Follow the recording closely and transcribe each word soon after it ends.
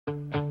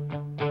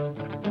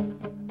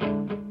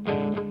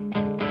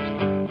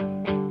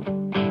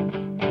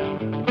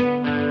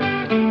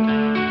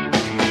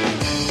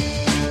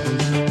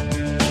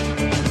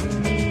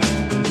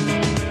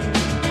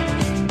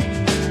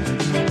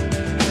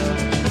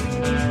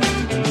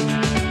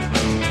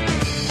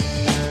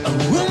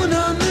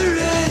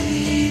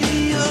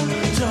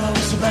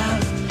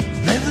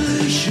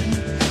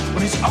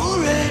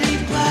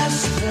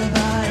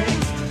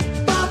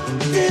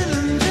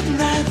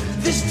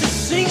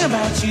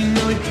you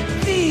know it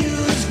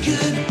feels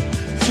good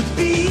to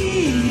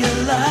be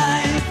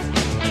alive.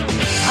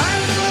 I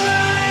was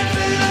alive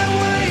and I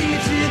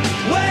waited.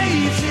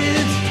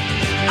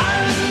 I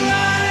was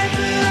alive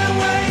and I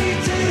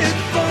waited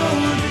for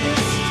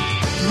this.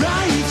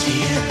 Right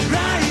here,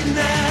 right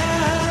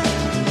now.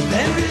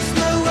 There is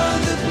no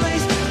other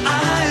place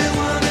I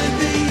wanna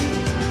be.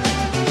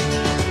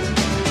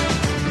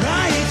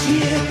 Right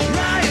here,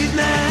 right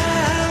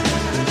now.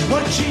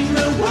 Watching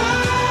the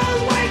world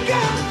wake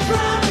up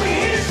from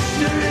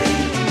history.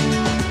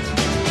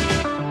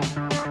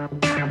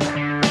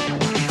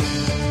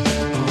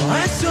 Oh,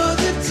 I saw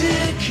the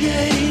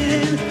decade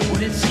end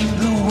when it seemed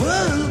the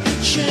world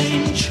could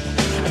change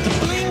at the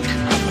blink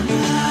of an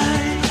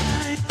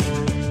eye.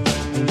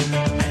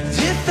 And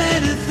if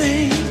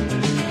anything,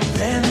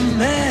 then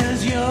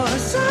there's your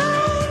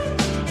sign.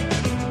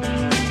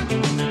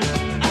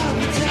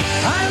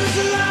 I was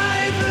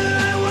alive and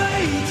I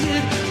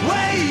waited.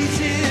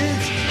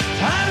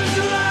 I was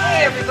alive.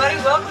 Hey everybody,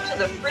 welcome to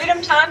the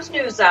Freedom Times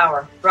News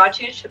Hour, brought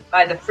to you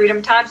by the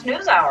Freedom Times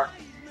News Hour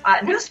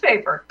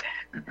newspaper.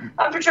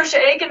 I'm Patricia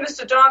Aiken.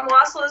 Mr. Don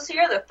Wassall is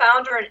here, the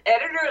founder and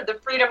editor of the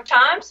Freedom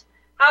Times.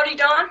 Howdy,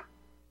 Don.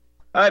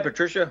 Hi,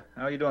 Patricia.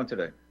 How are you doing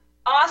today?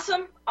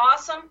 Awesome.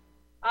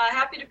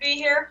 Happy to be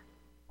here.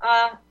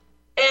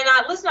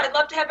 Listen, I'd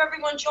love to have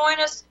everyone join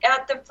us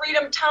at the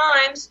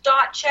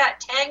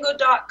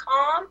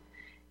freedomtimes.chattango.com.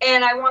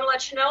 And I want to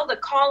let you know the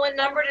call-in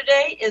number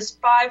today is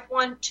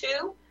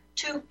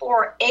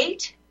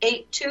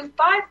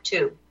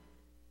 512-248-8252.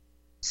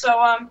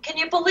 So can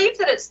you believe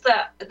that it's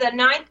the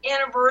 9th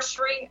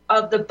anniversary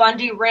of the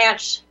Bundy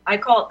Ranch? I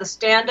call it the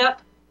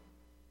stand-up.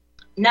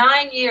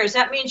 9 years.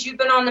 That means you've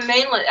been on the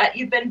mainland.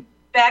 You've been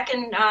back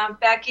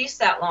east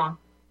that long.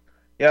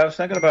 Yeah, I was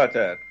thinking about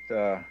that.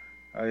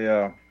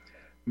 I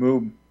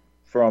moved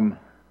from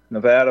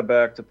Nevada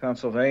back to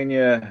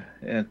Pennsylvania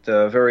at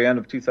the very end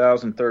of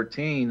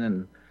 2013,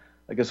 and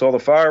I guess all the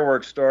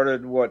fireworks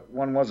started,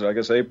 when was it? I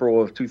guess April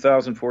of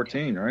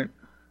 2014, right?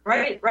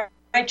 Right.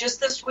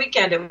 Just this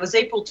weekend. It was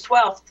April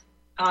 12th,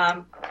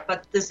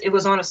 but it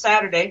was on a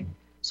Saturday,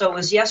 so it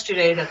was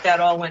yesterday that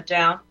all went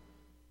down.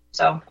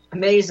 So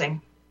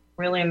amazing,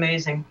 really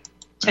amazing.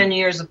 10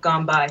 years have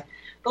gone by.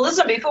 But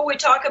listen, before we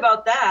talk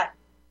about that,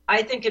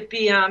 I think it'd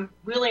be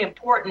really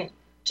important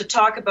to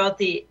talk about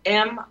the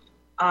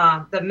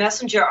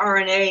messenger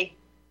RNA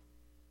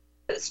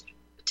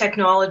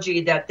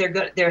technology that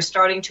they're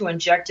starting to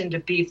inject into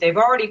beef. They've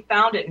already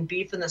found it in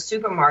beef in the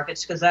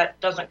supermarkets because that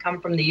doesn't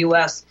come from the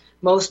U.S.,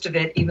 most of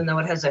it, even though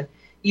it has a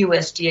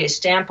USDA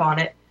stamp on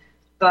it.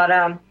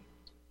 But,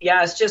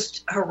 it's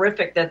just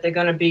horrific that they're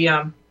going to be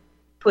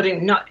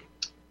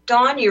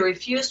Don, you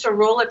refuse to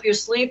roll up your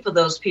sleeve for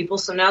those people,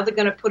 so now they're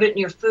going to put it in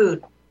your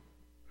food.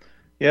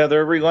 Yeah,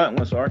 they're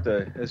relentless, aren't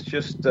they? It's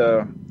just,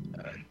 to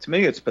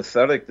me, it's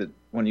pathetic that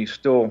when you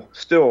still,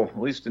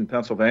 at least in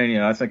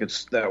Pennsylvania, I think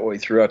it's that way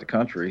throughout the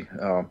country,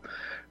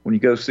 when you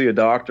go see a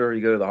doctor,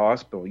 you go to the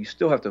hospital, you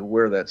still have to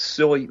wear that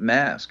silly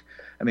mask.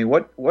 I mean,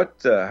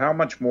 how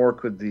much more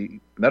could the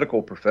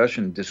medical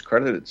profession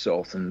discredit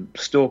itself and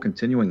still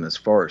continuing this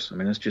farce? I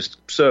mean, it's just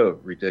so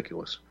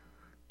ridiculous.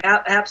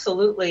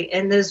 Absolutely.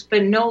 And there's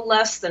been no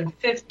less than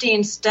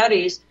 15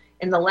 studies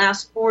in the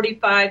last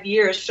 45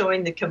 years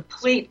showing the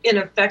complete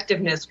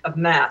ineffectiveness of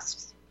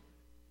masks.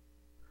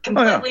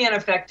 Completely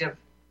ineffective.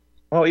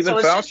 Well, even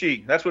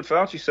Fauci, that's what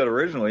Fauci said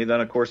originally.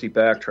 Then, of course, he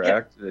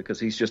backtracked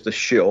because he's just a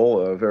shill,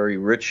 a very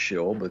rich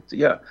shill. But,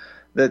 yeah,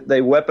 that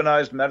they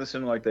weaponized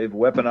medicine like they've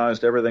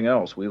weaponized everything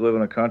else. We live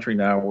in a country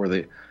now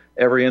where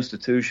every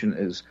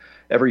institution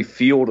every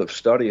field of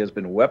study has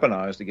been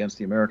weaponized against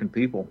the American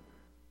people.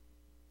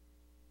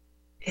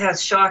 Yeah,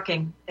 it's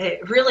shocking.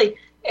 It really,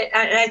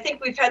 and I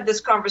think we've had this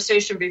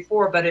conversation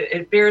before, but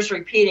it bears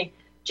repeating.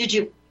 Did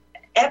you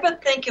ever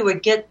think it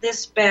would get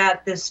this bad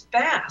this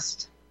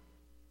fast?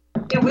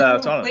 No,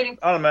 it's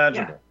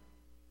unimaginable.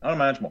 Yeah.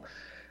 Unimaginable.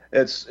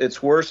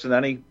 It's worse than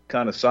any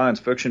kind of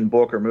science fiction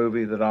book or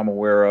movie that I'm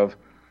aware of.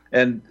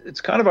 And it's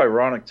kind of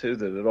ironic, too,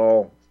 that it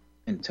all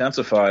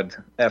intensified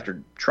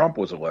after Trump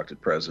was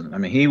elected president. I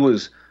mean, he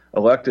was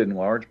elected in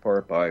large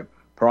part by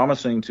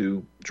promising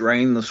to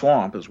drain the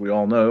swamp, as we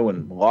all know,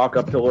 and lock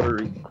up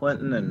Hillary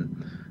Clinton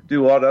and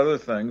do a lot of other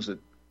things that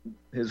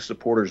his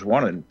supporters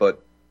wanted.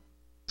 But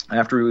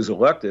after he was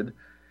elected,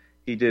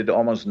 he did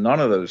almost none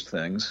of those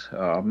things.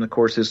 And of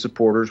course, his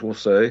supporters will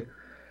say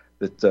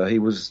that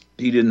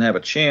he didn't have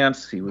a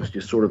chance. He was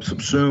just sort of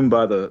subsumed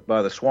by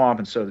the swamp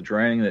instead of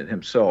draining it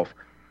himself.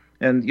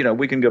 And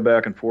we can go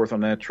back and forth on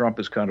that. Trump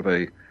is kind of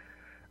an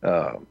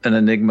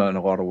enigma in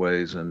a lot of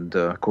ways. And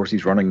of course,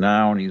 he's running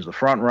now, and he's the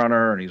front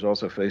runner, and he's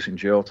also facing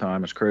jail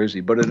time. It's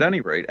crazy. But at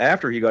any rate,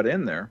 after he got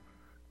in there,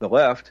 the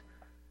left,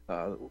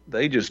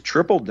 they just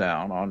tripled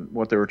down on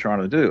what they were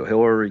trying to do.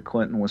 Hillary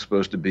Clinton was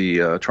supposed to be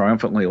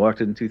triumphantly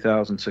elected in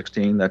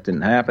 2016. That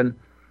didn't happen.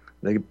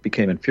 They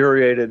became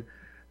infuriated.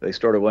 They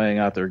started laying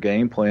out their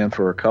game plan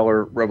for a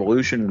color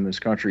revolution in this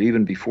country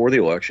even before the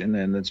election,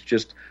 and it's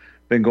just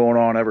been going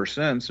on ever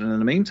since. And in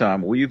the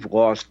meantime, we've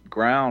lost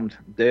ground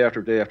day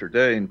after day after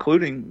day,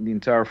 including the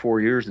entire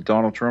 4 years that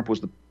Donald Trump was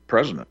the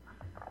president.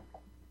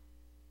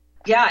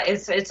 Yeah,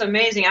 it's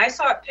amazing. I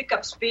saw it pick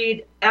up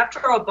speed after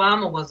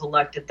Obama was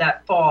elected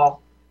that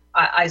fall.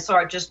 I saw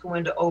it just go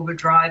into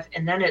overdrive,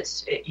 and then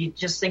you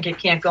just think it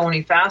can't go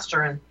any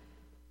faster. And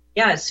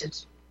yeah,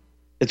 it's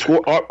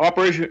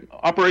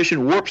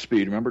Operation Warp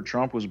Speed. Remember,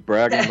 Trump was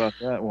bragging about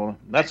that. Well,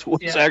 that's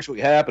what's actually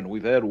happened.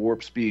 We've had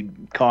warp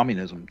speed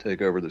communism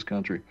take over this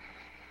country.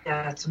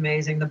 Yeah, it's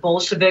amazing. The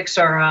Bolsheviks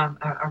are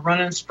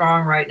running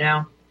strong right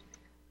now.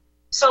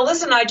 So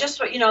listen, I just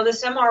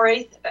this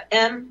mRNA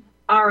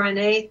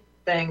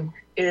thing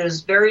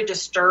is very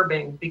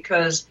disturbing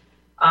because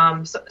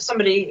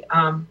somebody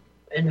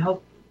and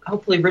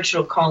hopefully Richard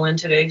will call in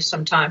today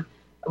sometime.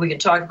 We can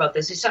talk about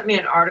this. He sent me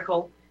an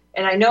article,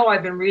 and I know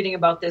I've been reading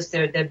about this.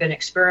 They've been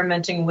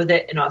experimenting with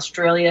it in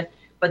Australia,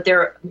 but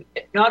they're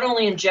not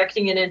only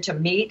injecting it into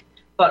meat,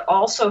 but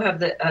also have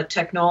the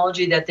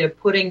technology that they're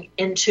putting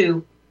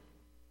into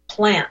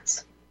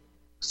plants.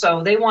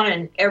 So they want it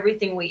in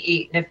everything we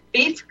eat. And if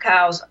beef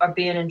cows are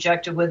being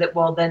injected with it,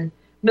 well, then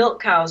milk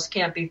cows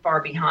can't be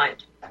far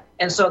behind.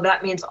 And so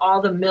that means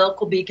all the milk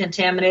will be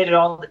contaminated,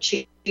 all the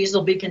cheese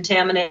will be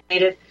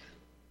contaminated.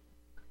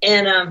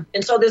 And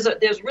so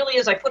there's really,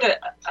 as I put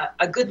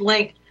a good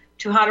link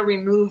to how to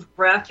remove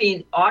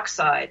graphene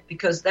oxide,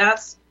 because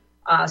that's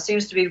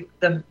seems to be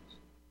the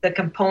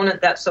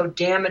component that's so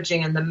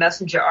damaging in the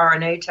messenger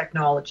RNA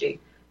technology,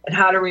 and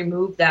how to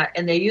remove that.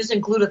 And they're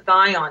using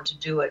glutathione to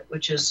do it,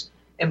 which is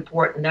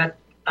important. That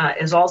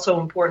is also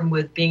important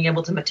with being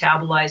able to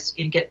metabolize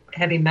and get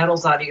heavy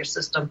metals out of your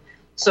system.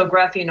 So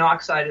graphene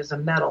oxide is a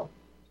metal.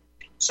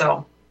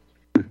 So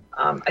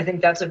I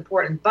think that's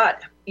important.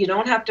 But you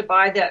don't have to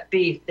buy that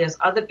beef. There's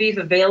other beef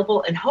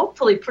available. And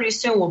hopefully pretty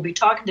soon we'll be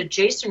talking to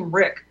Jason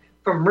Rick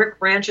from Rick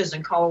Ranches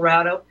in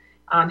Colorado.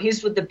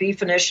 He's with the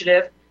Beef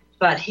Initiative.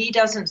 But he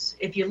doesn't –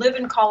 if you live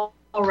in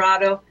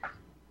Colorado,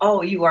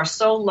 oh, you are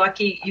so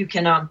lucky. You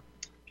can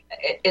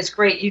it's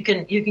great. You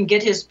can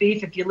get his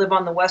beef if you live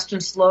on the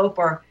Western Slope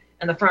or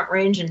in the Front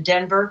Range in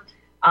Denver.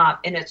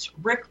 And it's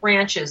Rick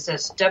Ranches.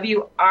 That's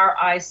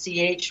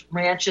WRICH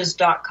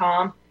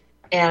ranches.com.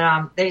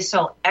 And they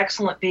sell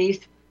excellent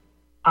beef,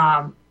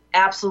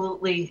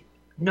 absolutely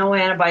no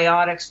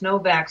antibiotics, no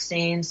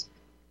vaccines,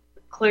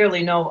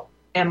 clearly no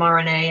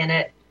mRNA in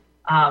it.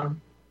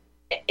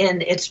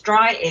 And it's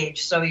dry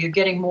aged, so you're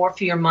getting more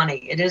for your money.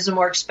 It is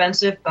more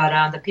expensive,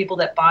 but the people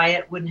that buy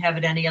it wouldn't have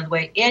it any other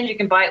way. And you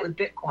can buy it with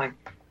Bitcoin.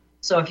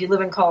 So if you live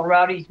in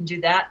Colorado, you can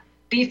do that.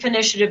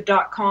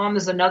 Beefinitiative.com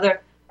is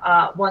another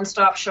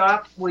one-stop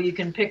shop where you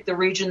can pick the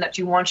region that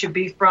you want your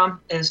beef from.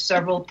 There's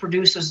several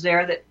producers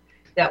there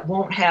that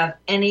won't have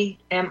any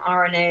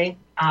mRNA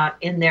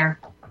in their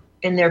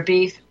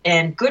beef.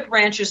 And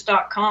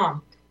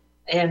goodranchers.com.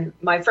 And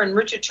my friend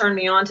Richard turned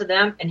me on to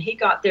them, and he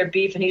got their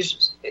beef, and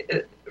he's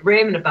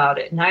raving about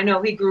it. And I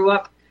know he grew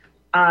up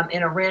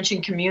in a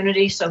ranching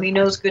community, so he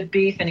knows good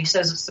beef, and he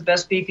says it's the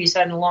best beef he's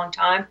had in a long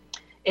time.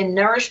 And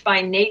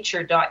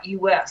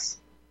nourishedbynature.us.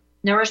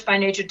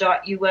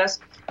 Nourishedbynature.us.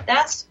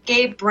 That's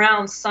Gabe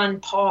Brown's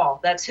son, Paul.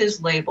 That's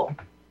his label.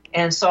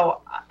 And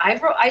so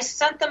I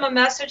sent them a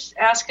message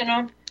asking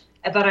them,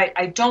 but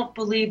I don't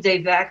believe they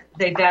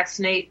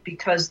vaccinate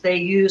because they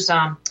use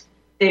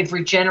they've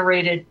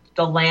regenerated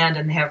the land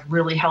and they have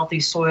really healthy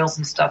soils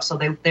and stuff, so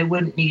they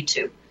wouldn't need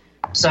to.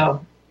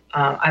 So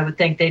I would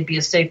think they'd be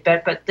a safe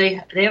bet, but they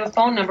have a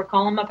phone number.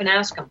 Call them up and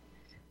ask them.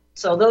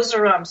 So those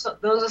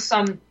are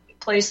some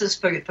places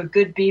for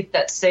good beef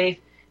that's safe.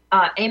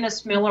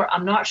 Amos Miller,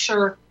 I'm not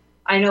sure.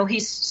 I know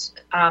he's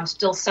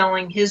still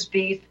selling his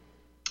beef,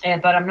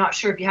 but I'm not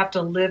sure if you have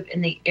to live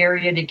in the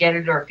area to get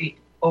it or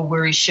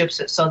where he ships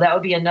it. So that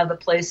would be another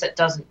place that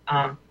doesn't.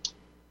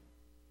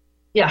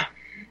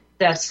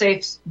 That's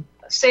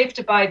safe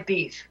to buy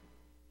beef.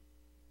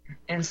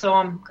 And so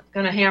I'm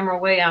going to hammer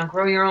away on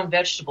grow your own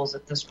vegetables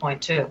at this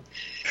point too.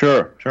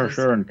 Sure.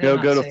 And go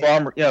to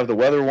farmer. Yeah, the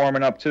weather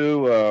warming up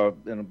too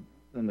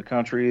in the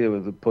country,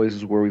 the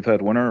places where we've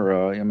had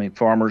winter.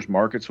 Farmers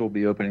markets will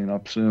be opening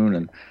up soon,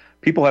 and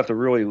people have to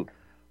really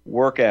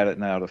work at it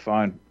now to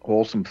find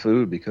wholesome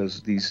food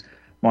because these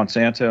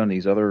Monsanto and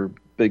these other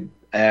big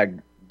ag,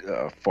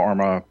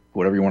 pharma,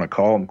 whatever you want to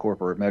call them,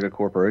 mega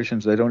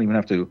corporations, they don't even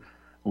have to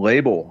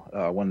label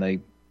when they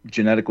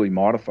genetically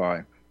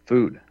modify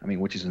food,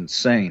 which is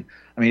insane.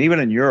 Even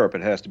in Europe,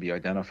 it has to be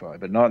identified,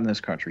 but not in this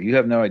country. You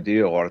have no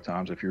idea a lot of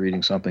times if you're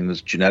eating something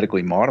that's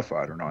genetically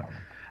modified or not.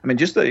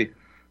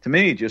 To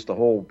me, just the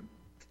whole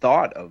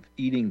thought of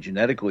eating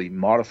genetically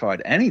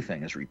modified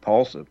anything is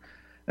repulsive.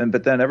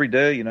 But then every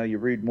day, you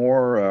read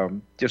more.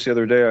 Just the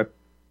other day,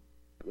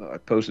 I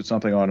posted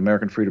something on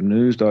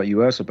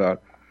AmericanFreedomNews.us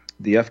about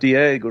the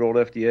FDA, good old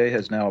FDA,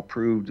 has now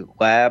approved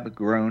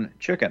lab-grown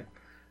chicken.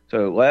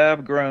 So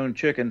lab-grown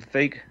chicken,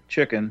 fake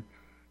chicken,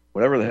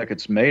 whatever the heck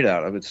it's made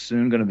out of, it's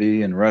soon going to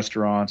be in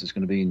restaurants. It's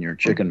going to be in your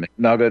chicken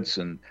McNuggets,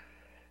 and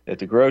at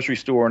the grocery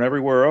store and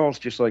everywhere else,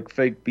 just like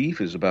fake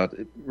beef is about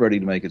ready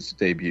to make its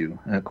debut.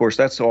 And of course,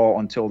 that's all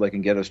until they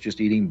can get us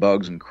just eating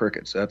bugs and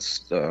crickets. That's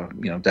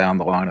down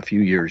the line a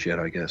few years yet,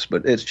 I guess.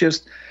 But it's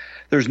just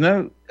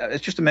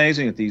it's just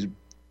amazing that these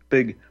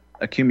big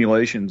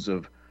accumulations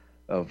of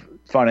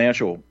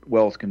financial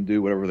wealth can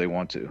do whatever they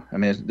want to. I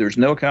mean, there's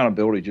no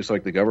accountability, just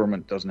like the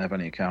government doesn't have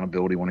any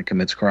accountability when it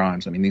commits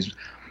crimes. I mean,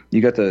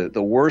 you got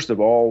the worst of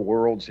all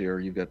worlds here.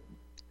 You've got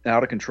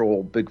out of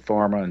control big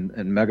pharma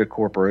and mega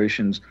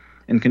corporations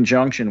in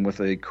conjunction with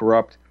a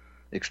corrupt,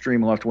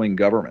 extreme left-wing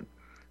government.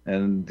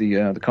 And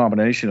the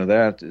combination of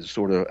that is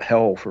sort of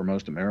hell for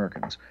most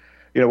Americans.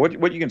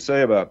 What you can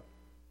say about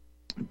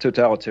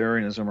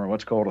totalitarianism, or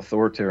what's called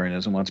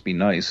authoritarianism, let's be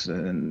nice,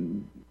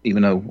 and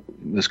even though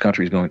this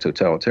country is going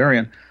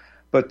totalitarian,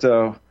 but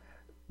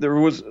there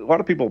was a lot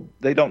of people,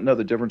 they don't know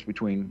the difference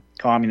between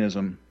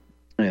communism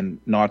and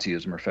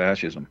Nazism or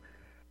fascism.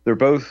 They're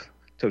both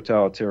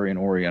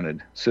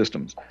totalitarian-oriented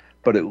systems,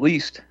 but at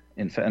least,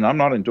 and I'm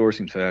not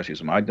endorsing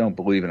fascism. I don't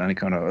believe in any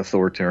kind of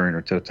authoritarian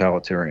or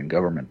totalitarian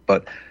government,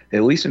 but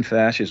at least in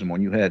fascism,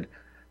 when you had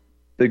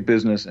big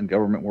business and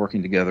government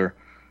working together,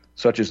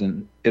 such as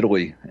in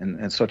Italy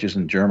and such as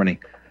in Germany,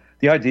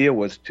 the idea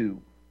was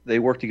they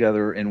worked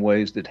together in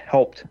ways that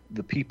helped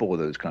the people of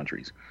those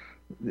countries,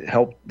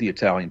 helped the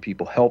Italian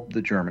people, helped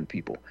the German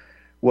people.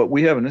 What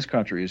we have in this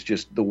country is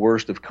just the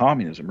worst of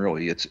communism,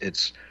 really.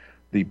 It's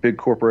the big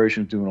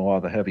corporations doing a lot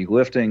of the heavy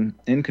lifting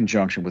in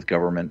conjunction with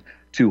government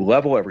to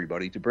level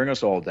everybody, to bring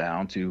us all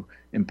down, to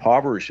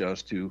impoverish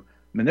us, to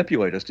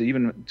manipulate us,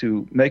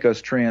 to make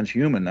us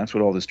transhuman. That's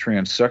what all this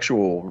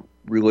transsexual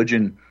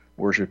religion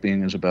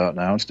worshiping is about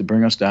now. It's to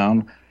bring us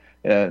down,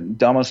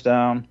 dumb us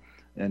down,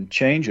 and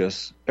change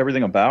us,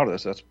 everything about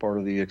us. That's part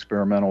of the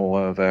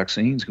experimental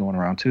vaccines going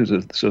around too.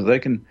 So they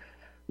can,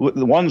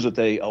 the ones that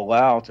they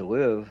allow to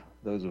live,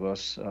 those of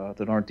us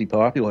that aren't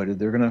depopulated,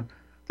 we're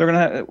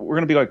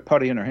gonna be like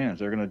putty in their hands.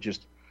 They're gonna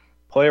just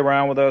play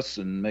around with us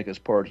and make us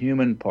part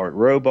human, part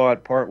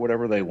robot, part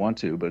whatever they want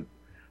to. But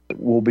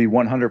we'll be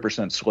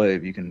 100%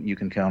 slave. You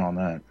can count on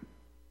that.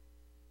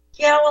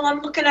 Yeah, well,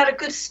 I'm looking at a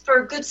good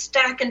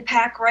stack and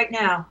pack right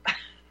now.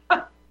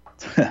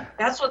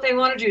 That's what they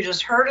want to do.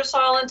 Just herd us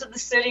all into the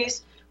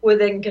cities where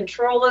they can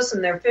control us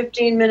in their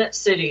 15-minute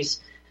cities.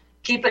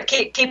 Keep an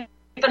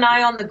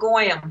eye on the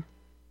goyim.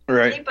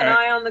 Right. Keep an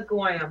eye on the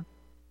goyim.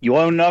 You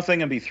own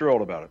nothing and be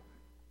thrilled about it.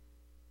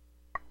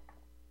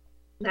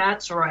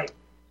 That's right.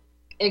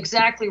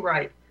 Exactly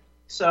right.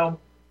 So,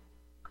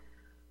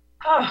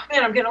 oh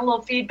man, I'm getting a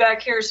little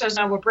feedback here. It says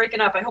now we're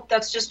breaking up. I hope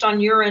that's just on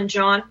your end,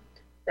 John,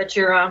 that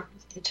you're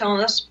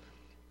telling us.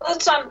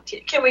 Let's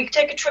can we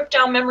take a trip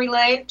down memory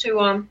lane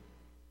to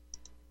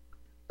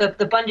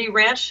the Bundy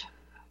Ranch?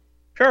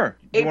 Sure.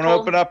 You want to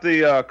open up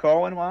the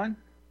call-in line?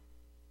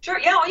 Sure.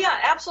 Yeah,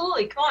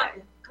 absolutely. Come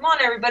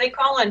on, everybody,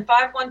 call in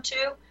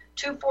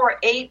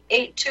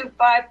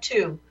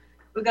 512-248-8252.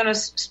 We're going to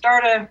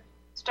start a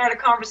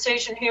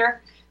conversation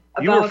here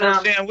about. You were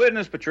first-hand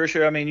witness,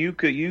 Patricia. I mean,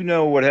 you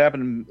know what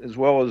happened as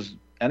well as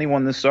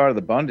anyone this side of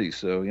the Bundy.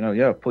 So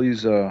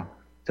please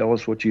tell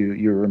us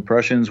your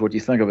impressions, what you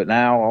think of it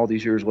now, all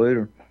these years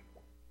later.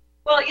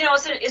 Well,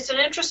 it's an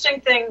interesting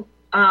thing,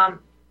 Don,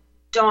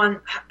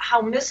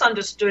 how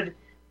misunderstood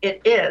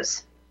it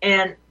is.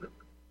 And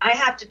I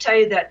have to tell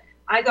you that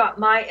I got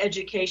my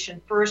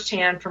education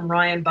firsthand from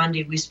Ryan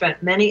Bundy. We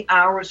spent many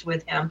hours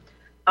with him.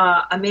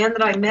 A man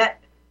that I met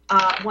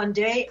one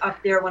day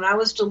up there when I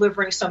was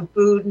delivering some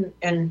food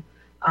and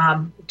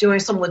doing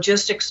some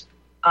logistics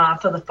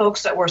for the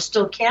folks that were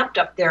still camped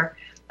up there.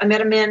 I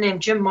met a man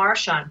named Jim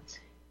Marchand,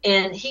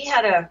 and he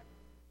has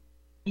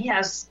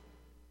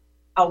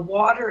a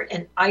water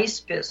and ice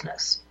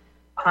business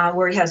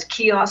where he has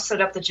kiosks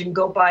set up that you can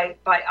go buy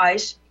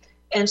ice.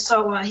 And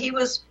so he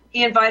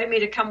invited me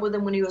to come with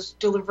him when he was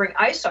delivering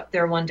ice up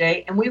there one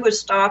day, and we would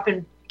stop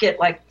and get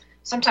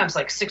sometimes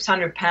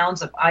 600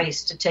 pounds of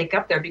ice to take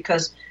up there,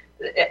 because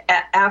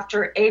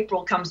after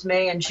April comes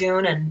May and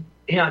June and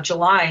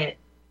July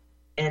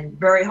and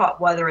very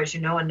hot weather, as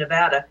you know, in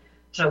Nevada.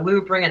 So we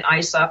were bringing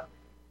ice up,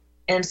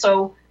 and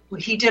so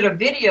he did a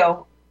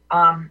video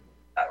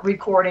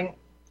recording,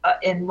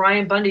 and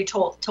Ryan Bundy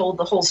told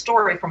the whole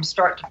story from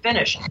start to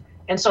finish.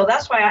 And so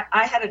that's why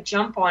I had to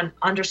jump on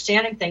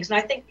understanding things. And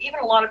I think even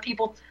a lot of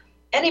people,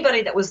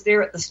 anybody that was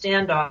there at the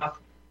standoff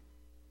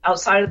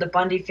outside of the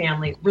Bundy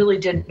family, really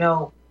didn't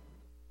know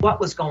what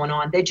was going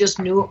on. They just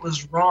knew it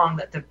was wrong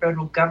that the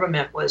federal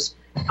government was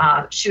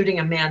shooting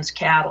a man's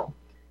cattle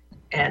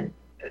and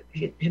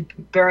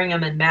burying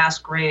him in mass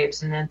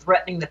graves and then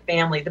threatening the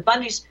family. The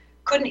Bundys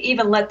couldn't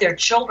even let their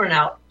children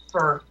out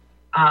for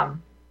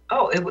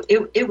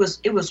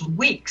it was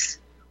weeks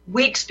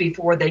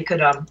before they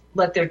could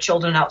let their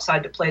children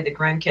outside to play the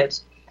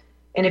grandkids.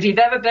 And if you've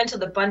ever been to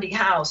the Bundy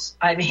house,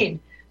 I mean,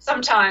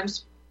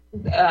 sometimes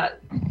the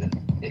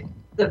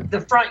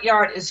front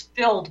yard is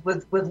filled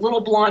with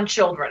little blonde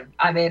children.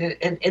 I mean,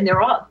 and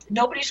they're all,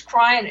 nobody's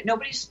crying,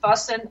 nobody's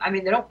fussing. I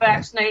mean, they don't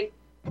vaccinate,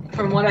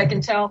 from what I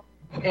can tell,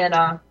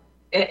 and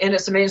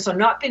it's amazing. So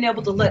not being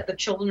able to let the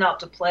children out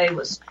to play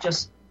was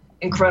just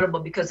incredible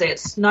because they had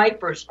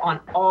snipers on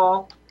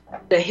all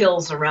the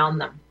hills around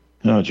them.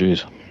 Oh,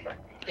 geez.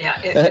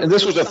 Yeah, and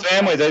this was a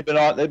family. They've been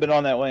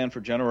on that land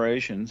for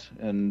generations,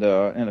 and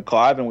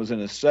Cliven was in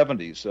his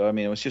 70s. So I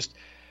mean,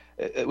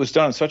 it was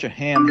done in such a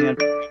hand. It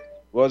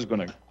was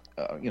going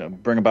to,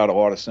 bring about a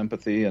lot of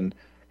sympathy, and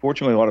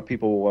fortunately, a lot of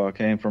people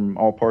came from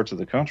all parts of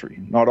the country.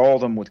 Not all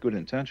of them with good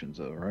intentions,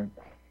 though, right?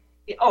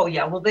 Oh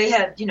yeah, well they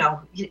had, you're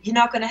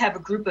not going to have a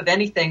group of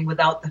anything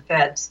without the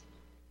feds.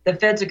 The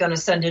feds are going to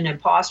send in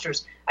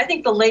imposters. I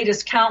think the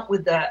latest count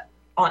with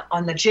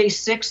on the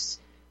J6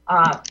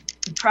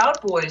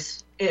 Proud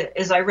Boys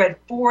is I read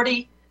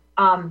 40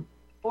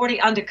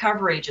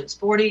 undercover agents,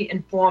 40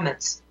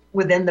 informants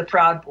within the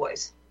Proud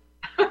Boys.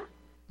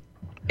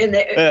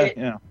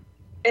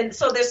 And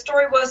so their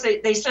story was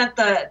they sent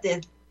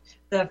the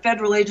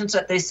federal agents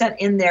that they sent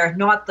in there,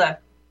 not the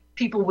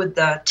people with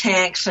the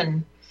tanks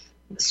and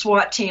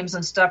SWAT teams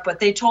and stuff, but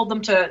they told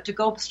them to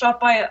go stop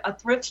by a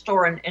thrift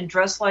store and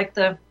dress like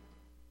the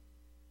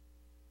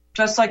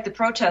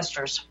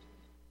protesters.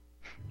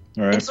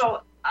 All right. And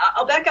so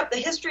I'll back up. The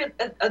history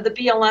of the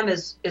BLM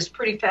is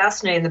pretty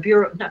fascinating. The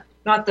Bureau,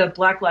 not the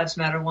Black Lives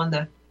Matter one,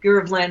 the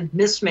Bureau of Land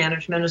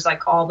Mismanagement, as I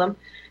call them,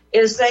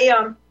 is they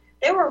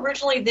were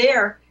originally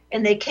there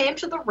and they came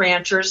to the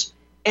ranchers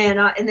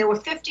and there were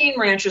 15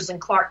 ranchers in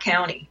Clark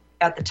County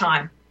at the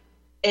time,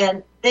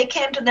 and they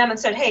came to them and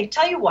said, "Hey,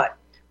 tell you what,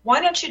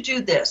 why don't you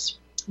do this?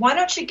 Why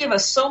don't you give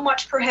us so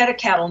much per head of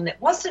cattle?" And it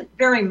wasn't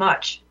very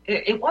much.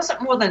 It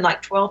wasn't more than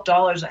like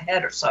 $12 a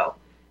head or so,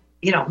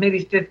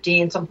 maybe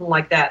 15, something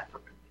like that,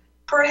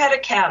 per head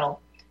of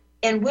cattle.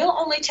 And we'll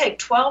only take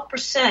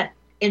 12%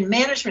 in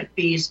management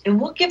fees, and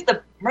we'll give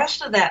the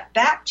rest of that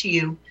back to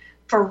you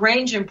for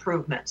range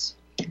improvements.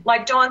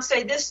 Like Dawn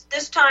say,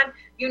 this time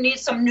you need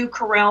some new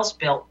corrals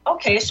built.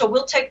 Okay, so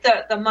we'll take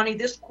the money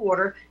this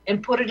quarter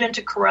and put it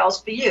into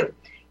corrals for you.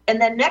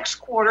 And then next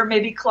quarter,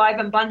 maybe Clive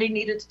and Bundy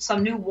needed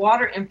some new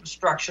water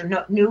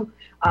infrastructure, new,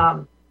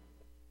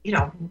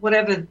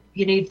 whatever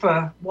you need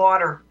for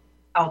water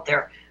out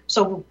there.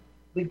 So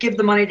we give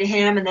the money to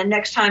him, and then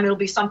next time it'll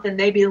be something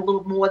maybe a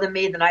little more than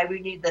me, than I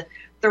would need the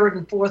third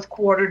and fourth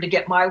quarter to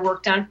get my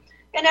work done.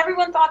 And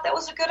everyone thought that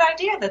was a good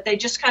idea, that they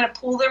just kind of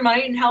pool their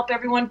money and help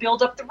everyone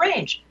build up the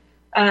range.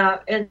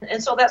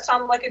 And so that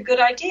sounded like a good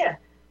idea.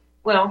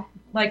 Well,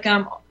 like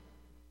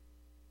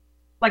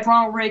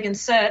Ronald Reagan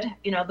said,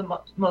 the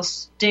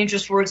most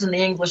dangerous words in the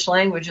English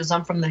language is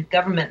 "I'm from the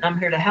government and I'm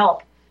here to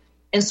help."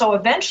 And so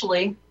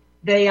eventually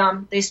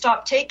they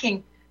stopped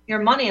taking your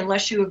money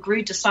unless you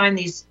agreed to sign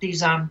these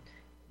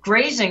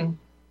grazing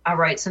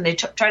rights. And they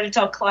tried to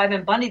tell Clive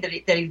and Bundy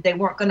that they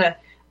weren't going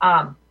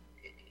to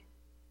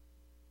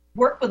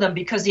work with them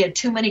because he had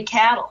too many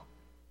cattle.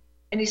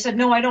 And he said,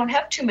 "No, I don't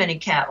have too many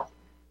cattle."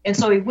 And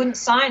so he wouldn't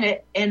sign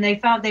it. And they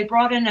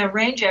brought in a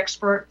range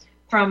expert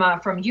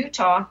from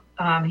Utah,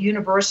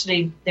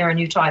 university there in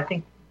Utah.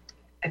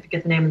 I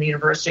forget the name of the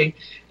university.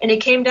 And he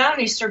came down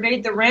and he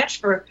surveyed the ranch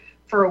for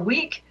a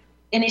week.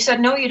 And he said,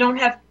 "No, you don't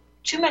have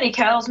too many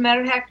cattle. As a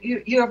matter of fact,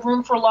 you have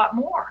room for a lot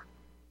more."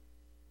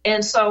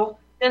 And so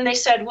then they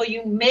said, "Well,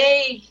 you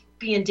may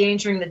be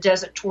endangering the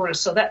desert tortoise."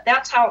 So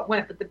that's how it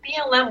went. But the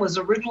BLM was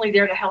originally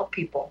there to help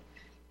people.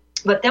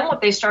 But then what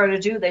they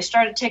started to do, they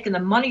started taking the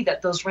money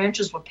that those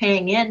ranchers were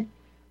paying in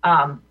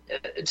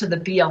to the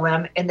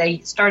BLM, and they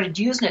started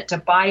using it to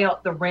buy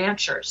out the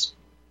ranchers.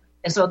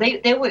 And so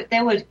they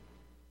would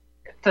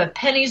for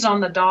pennies on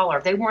the dollar.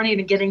 They weren't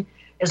even getting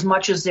as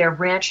much as their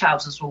ranch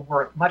houses were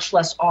worth, much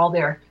less all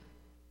their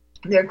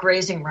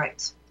grazing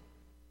rights.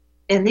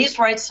 And these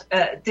rights,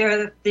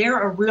 they're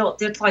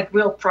like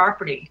real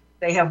property.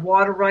 They have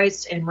water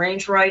rights and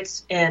range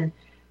rights, and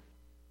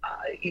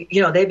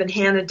they've been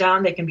handed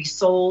down. They can be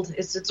sold.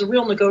 It's a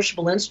real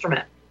negotiable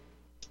instrument,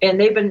 and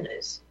they've been,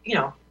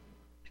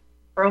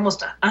 for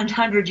almost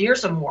 100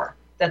 years or more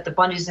that the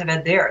Bundys have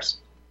had theirs.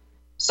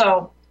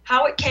 So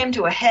how it came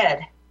to a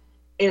head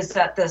is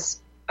that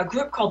a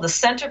group called the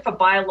Center for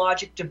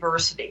Biologic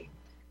Diversity,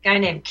 a guy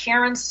named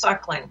Karen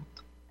Suckling,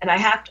 and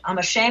I'm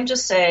ashamed to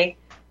say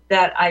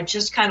that I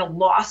just kind of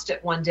lost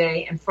it one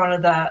day in front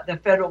of the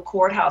federal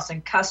courthouse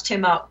and cussed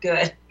him out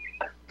good.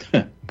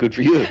 Good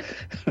for you.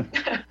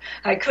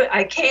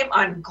 I came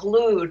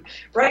unglued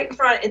right in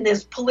front, and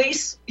there's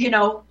police,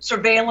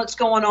 surveillance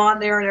going on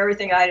there and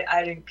everything.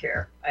 I didn't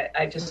care.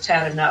 I just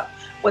had enough.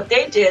 What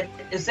they did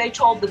is they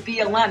told the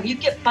BLM, "You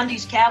get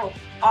Bundy's cattle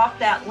off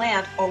that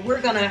land, or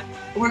we're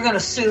gonna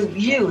sue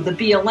you, the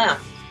BLM."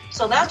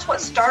 So that's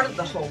what started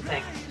the whole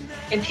thing.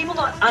 And people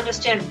don't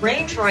understand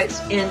range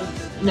rights in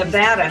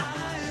Nevada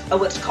are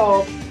what's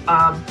called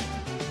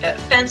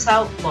fence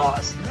out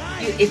laws.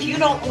 If you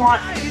don't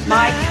want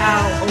my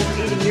cow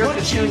overeating your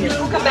petunias,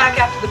 we'll come back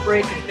after the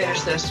break and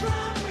finish this.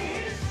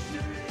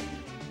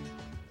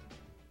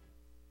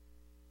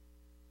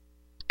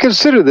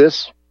 Consider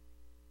this.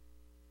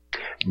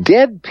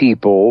 Dead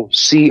people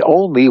see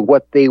only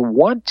what they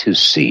want to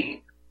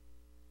see.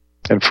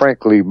 And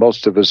frankly,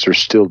 most of us are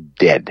still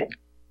dead.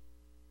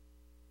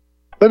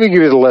 Let me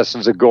give you the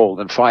lessons of gold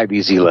in 5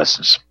 easy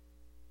lessons.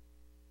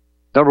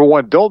 Number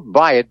one, don't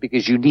buy it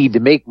because you need to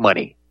make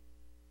money.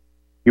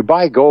 You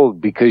buy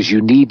gold because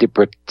you need to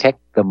protect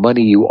the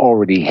money you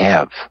already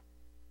have.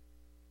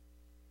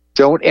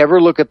 Don't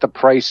ever look at the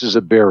price as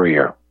a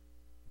barrier.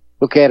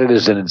 Look at it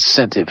as an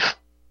incentive.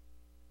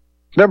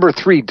 Number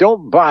three,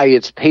 don't buy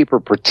its paper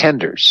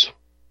pretenders.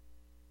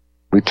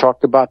 We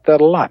talked about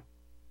that a lot.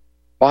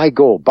 Buy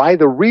gold. Buy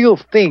the real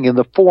thing in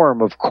the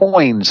form of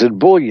coins and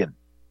bullion.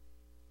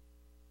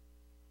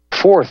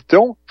 Fourth,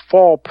 don't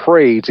fall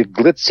prey to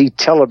glitzy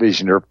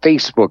television or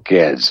Facebook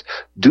ads.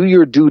 Do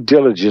your due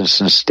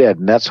diligence instead,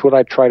 and that's what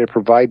I try to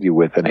provide you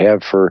with and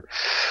have for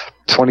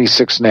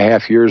 26 and a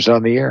half years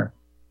on the air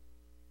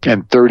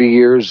and 30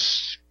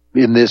 years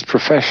in this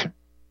profession.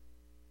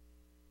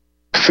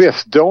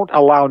 Fifth, don't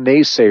allow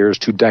naysayers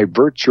to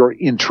divert your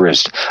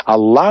interest.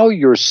 Allow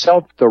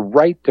yourself the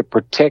right to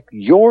protect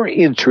your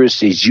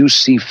interests as you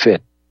see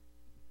fit.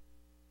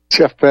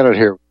 Jeff Bennett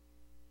here.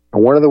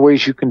 And one of the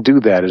ways you can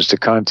do that is to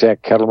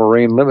contact Kettle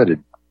Moraine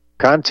Limited.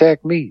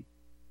 Contact me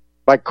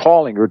by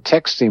calling or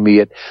texting me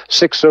at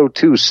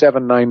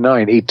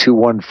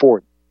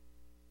 602-799-8214.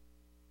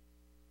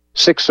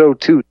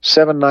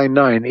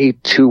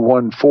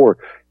 602-799-8214.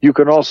 You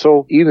can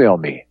also email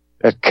me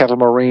at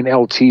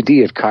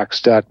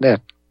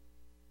kettlemoraineLTD@cox.net.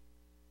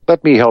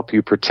 Let me help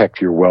you protect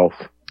your wealth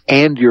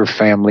and your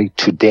family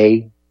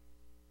today.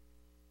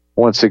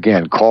 Once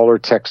again, call or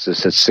text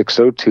us at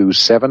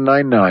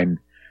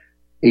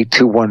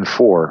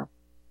 602-799-8214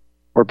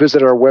 or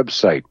visit our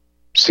website,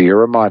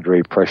 Sierra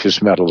Madre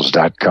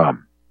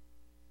PreciousMetals.com.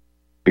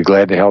 Be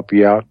glad to help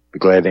you out. Be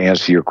glad to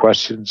answer your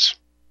questions.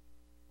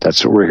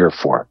 That's what we're here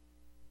for.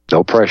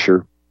 No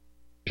pressure,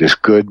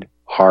 just good,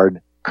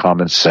 hard,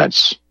 common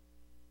sense.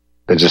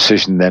 The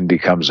decision then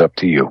becomes up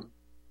to you.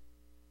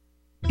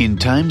 In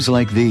times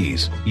like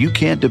these, you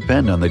can't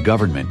depend on the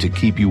government to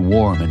keep you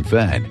warm and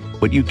fed,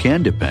 but you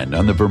can depend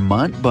on the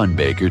Vermont Bun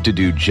Baker to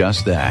do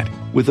just that.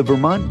 With the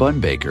Vermont Bun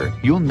Baker,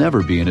 you'll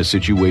never be in a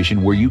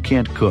situation where you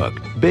can't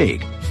cook,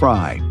 bake,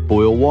 fry,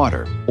 boil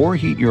water, or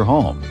heat your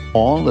home,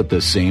 all at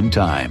the same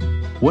time.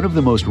 One of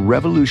the most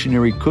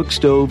revolutionary cook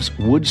stoves,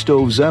 wood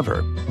stoves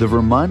ever, the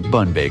Vermont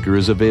Bun Baker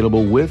is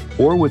available with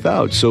or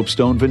without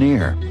soapstone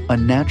veneer, a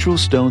natural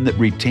stone that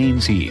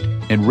retains heat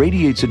and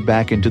radiates it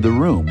back into the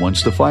room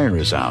once the fire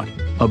is out.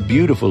 A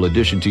beautiful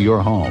addition to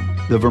your home,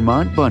 the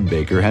Vermont Bun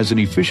Baker has an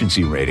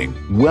efficiency rating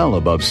well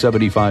above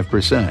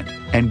 75%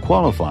 and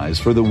qualifies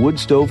for the wood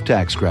stove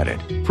tax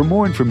credit. For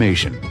more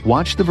information,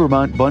 watch the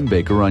Vermont Bun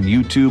Baker on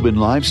YouTube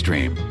and live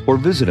stream or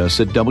visit us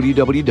at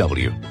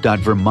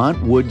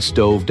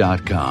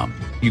www.vermontwoodstove.com.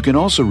 You can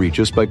also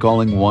reach us by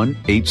calling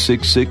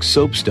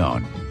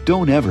 1-866-SOAPSTONE.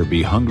 Don't ever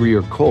be hungry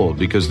or cold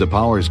because the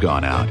power's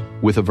gone out.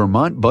 With a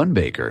Vermont Bun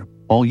Baker,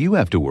 all you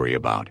have to worry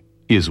about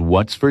is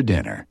what's for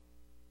dinner.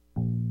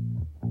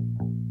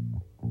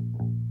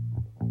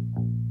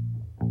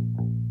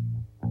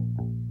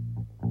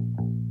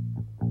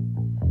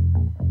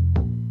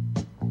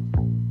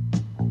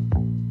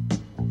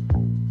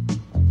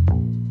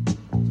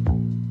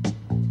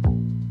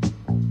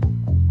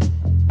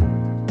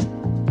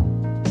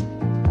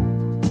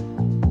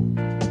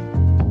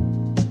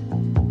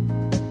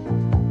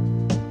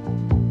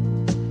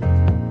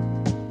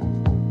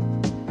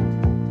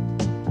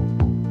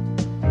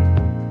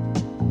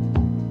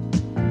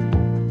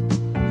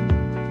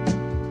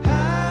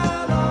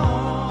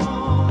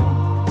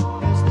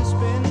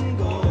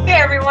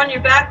 You're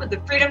back with the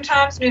Freedom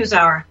Times News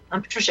Hour.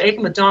 I'm Patricia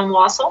Aiken with Don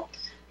Wassall.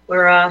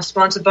 We're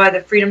sponsored by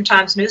the Freedom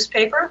Times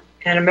newspaper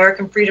and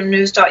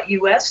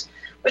AmericanFreedomNews.us.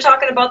 We're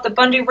talking about the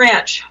Bundy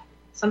Ranch,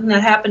 something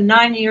that happened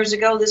 9 years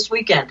ago this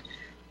weekend.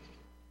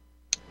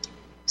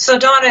 So,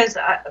 Donna,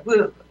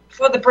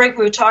 before the break,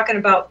 we were talking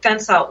about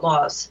fence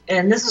outlaws,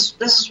 and this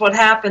is what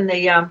happened.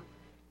 The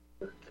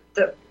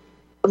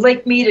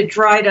Lake Mead had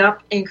dried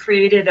up and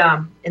created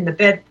in the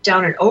bed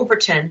down in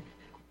Overton.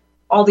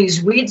 All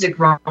these weeds had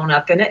grown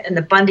up in it, and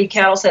the Bundy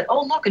cattle said,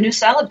 "Oh, look, a new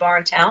salad bar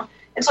in town."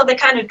 And so they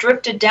kind of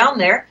drifted down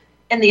there,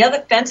 and the other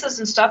fences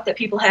and stuff that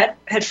people had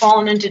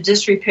fallen into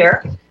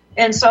disrepair,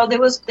 and so there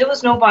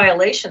was no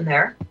violation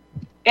there.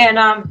 And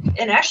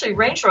actually,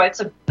 range rights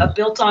are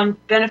built on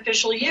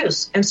beneficial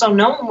use, and so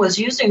no one was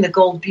using the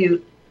Gold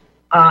Butte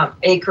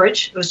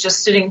acreage. It was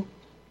just sitting.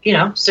 So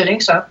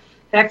the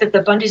fact that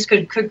the Bundys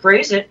could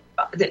graze it,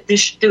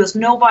 there was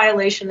no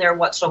violation there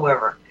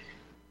whatsoever.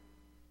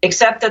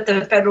 Except that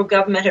the federal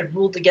government had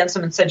ruled against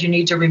him and said, you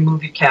need to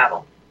remove your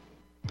cattle.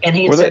 And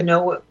he had said,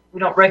 no, we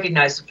don't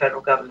recognize the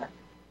federal government.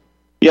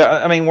 Yeah,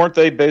 I mean, weren't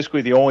they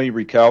basically the only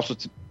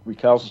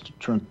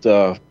recalcitrant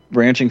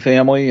ranching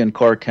family in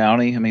Clark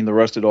County? I mean, the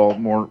rest had all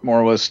more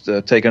or less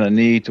taken a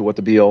knee to what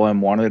the BLM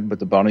wanted, but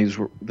the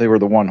Bundys, they were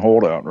the one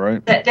holdout,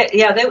 right?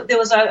 There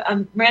was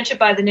a rancher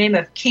by the name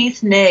of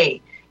Keith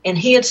Ney, and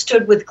he had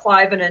stood with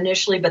Cliven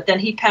initially, but then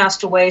he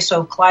passed away,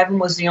 so Cliven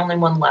was the only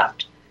one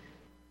left.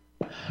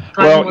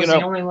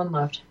 The only one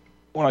left.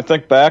 When I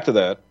think back to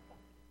that,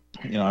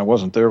 I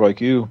wasn't there like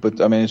you,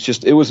 but I mean,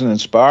 it was an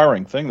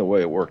inspiring thing the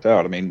way it worked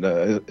out. I mean,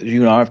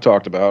 you and I have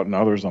talked about, and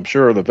others, I'm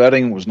sure, the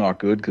vetting was not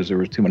good because there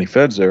were too many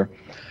feds there.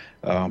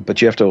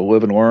 But you have to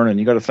live and learn, and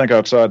you got to think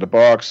outside the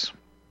box,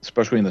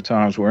 especially in the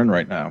times we're in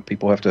right now.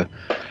 People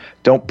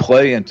don't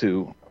play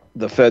into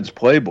the Fed's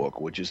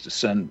playbook, which is to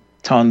send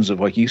tons of,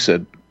 like you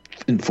said,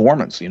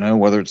 informants,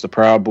 whether it's the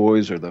Proud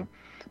Boys or the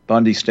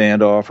Bundy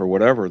standoff or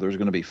whatever, there's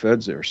going to be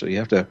feds there. So you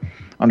have to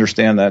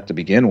understand that to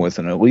begin with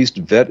and at least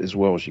vet as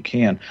well as you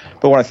can.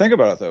 But when I think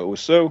about it, though, it was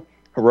so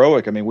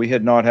heroic. I mean, we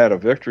had not had a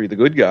victory, the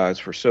good guys,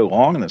 for so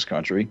long in this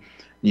country. And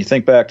you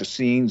think back to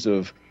scenes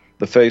of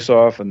the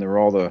face-off, and there were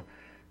all the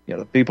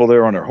people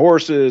there on their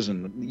horses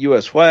and the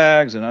U.S.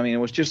 flags. And, it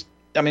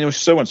was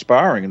so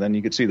inspiring. And then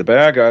you could see the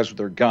bad guys with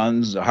their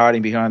guns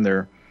hiding behind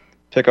their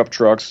pickup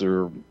trucks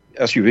or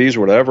SUVs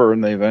or whatever,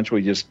 and they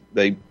eventually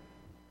they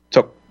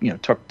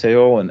tucked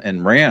tail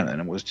and ran,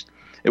 and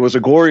it was a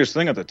glorious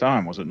thing at the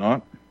time, was it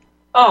not?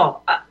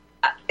 Oh,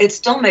 it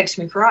still makes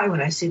me cry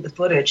when I see the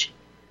footage.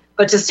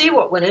 But to see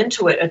what went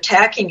into it,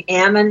 attacking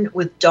Ammon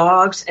with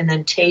dogs and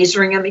then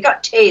tasering him, he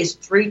got tased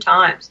 3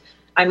 times.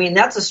 I mean,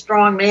 that's a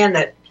strong man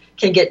that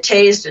can get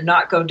tased and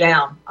not go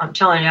down. I'm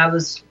telling you, I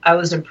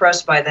was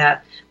impressed by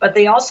that. But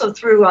they also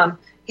threw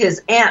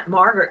his aunt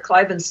Margaret,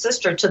 Cliven's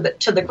sister, to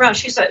the ground.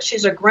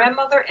 She's a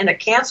grandmother and a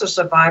cancer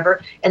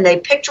survivor, and they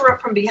picked her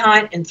up from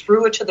behind and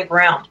threw her to the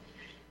ground.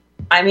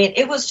 I mean,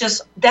 it was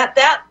just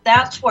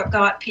that's what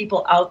got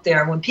people out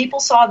there. When people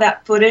saw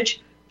that footage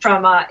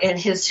from in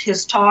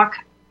his talk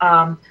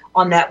on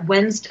that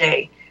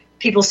Wednesday,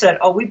 people said,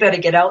 "Oh, we better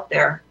get out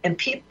there." And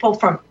people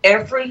from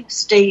every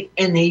state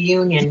in the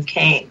union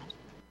came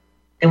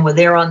and were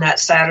there on that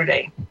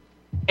Saturday,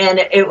 and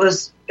it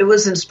was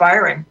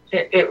inspiring.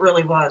 It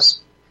really was.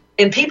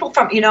 And people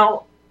from,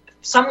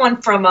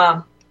 someone from,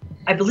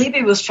 I believe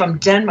he was from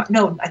Denmark.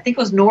 No, I think it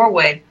was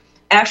Norway,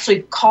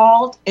 actually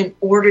called and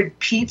ordered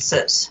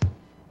pizzas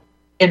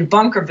in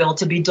Bunkerville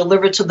to be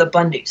delivered to the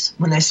Bundys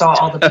when they saw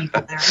all the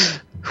people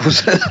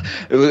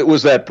there.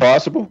 Was that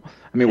possible?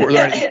 I mean, was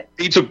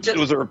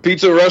there a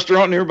pizza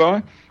restaurant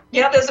nearby?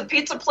 Yeah, there's a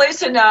pizza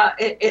place,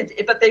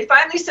 but they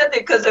finally said that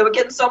because they were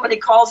getting so many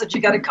calls that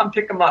you got to come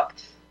pick them up.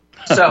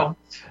 So.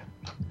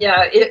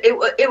 Yeah,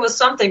 it was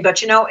something.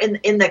 But,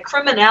 in the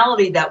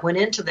criminality that went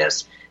into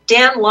this,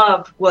 Dan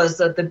Love was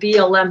the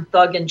BLM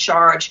thug in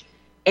charge.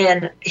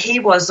 And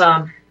he was,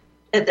 I'll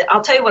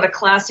tell you what a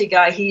classy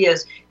guy he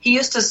is. He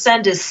used to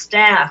send his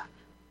staff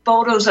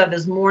photos of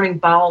his morning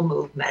bowel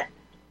movement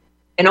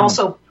and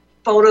also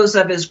photos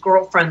of his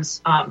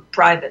girlfriend's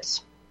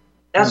privates.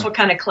 That's what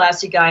kind of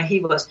classy guy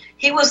he was.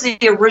 He was the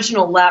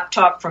original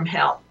laptop from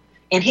hell.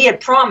 And he had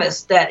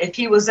promised that if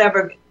he was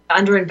ever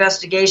under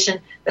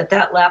investigation,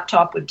 that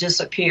laptop would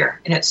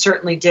disappear, and it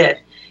certainly did.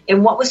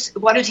 And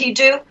what did he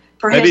do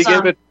for his?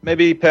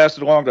 Maybe he passed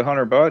it along to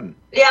Hunter Biden.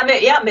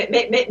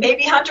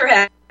 Maybe Hunter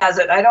has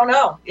it. I don't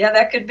know. Yeah,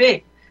 that could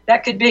be.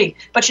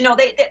 But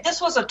this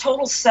was a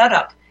total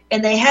setup,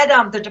 and they had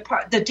the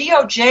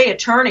DOJ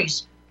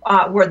attorneys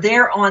were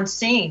there on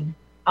scene.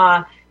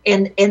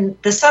 In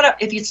the setup,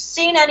 if you've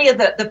seen any of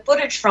the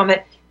footage from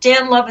it,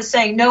 Dan Love is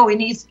saying no, he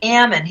needs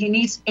Ammon. He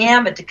needs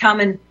Ammon to come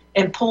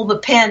and pull the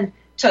pin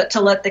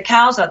to let the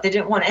cows out. They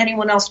didn't want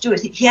anyone else to do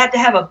it. He had to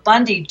have a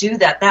Bundy do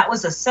that. That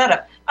was a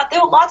setup. But there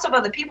were lots of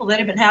other people that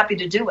had been happy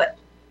to do it.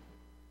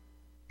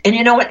 And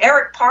when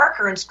Eric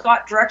Parker and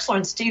Scott Drexler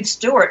and Steve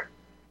Stewart,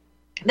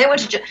 they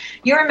went to.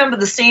 You remember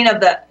the scene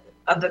of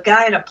the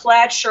guy in a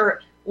plaid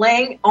shirt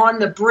laying on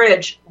the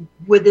bridge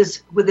with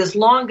his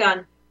long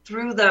gun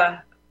through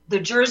the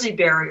Jersey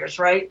barriers,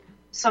 right?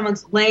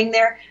 Someone's laying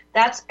there.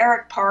 That's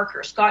Eric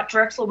Parker. Scott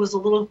Drexler was a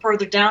little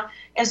further down,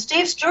 and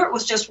Steve Stewart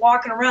was just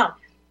walking around.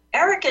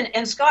 Eric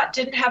and Scott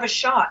didn't have a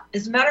shot.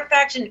 As a matter of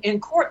fact, in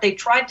court, they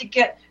tried to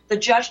get the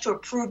judge to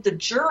approve the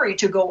jury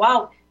to go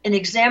out and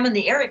examine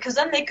the area because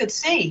then they could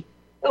see.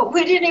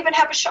 We didn't even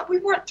have a shot. We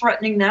weren't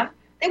threatening them.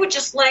 They were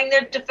just laying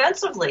there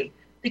defensively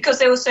because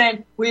they were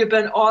saying, we have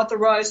been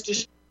authorized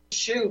to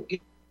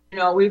shoot.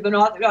 We've been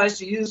authorized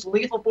to use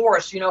lethal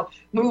force,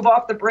 move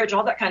off the bridge,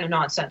 all that kind of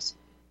nonsense.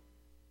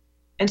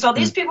 And so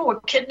these people were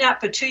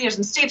kidnapped for 2 years,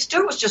 and Steve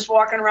Stewart was just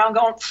walking around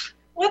going,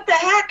 what the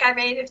heck? I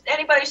mean, if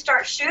anybody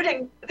starts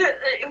shooting,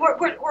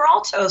 we're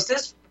all toast.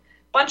 There's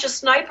a bunch of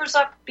snipers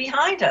up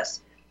behind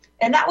us.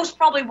 And that was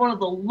probably one of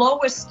the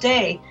lowest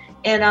day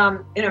in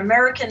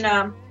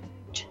American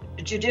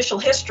judicial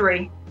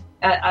history.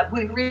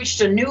 We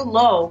reached a new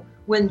low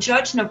when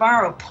Judge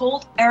Navarro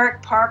pulled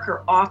Eric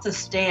Parker off the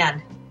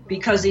stand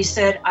because he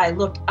said, I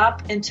looked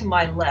up and to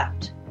my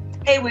left.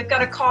 Hey, we've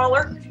got a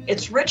caller.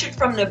 It's Richard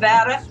from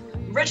Nevada.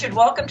 Richard,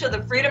 welcome to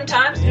the Freedom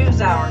Times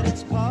News Hour.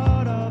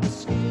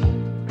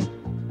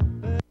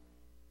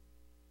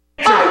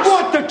 I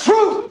want the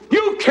truth!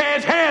 You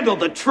can't handle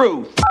the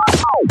truth!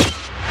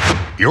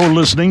 You're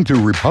listening to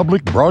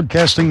Republic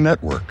Broadcasting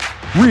Network.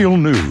 Real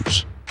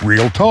news,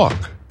 real talk,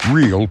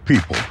 real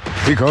people.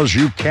 Because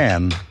you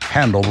can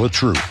handle the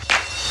truth.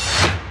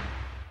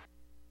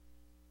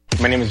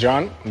 My name is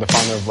John. I'm the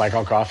founder of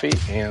Blackout Coffee,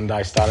 and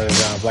I started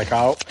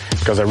Blackout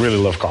because I really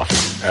love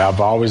coffee.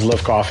 I've always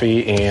loved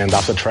coffee, and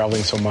after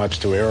traveling so much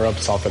to Europe,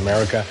 South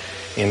America,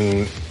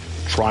 and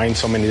trying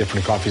so many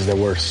different coffees that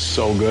were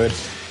so good,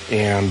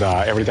 And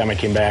every time I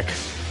came back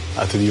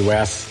to the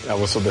U.S., I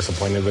was so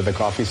disappointed with the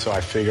coffee, so I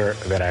figured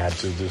that I had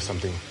to do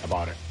something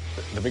about it.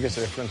 The biggest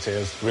difference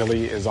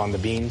is on the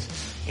beans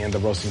and the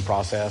roasting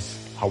process,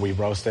 how we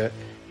roast it,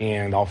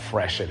 and how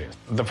fresh it is.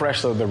 The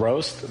fresher the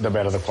roast, the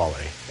better the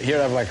quality. Here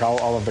I have like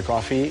all of the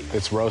coffee.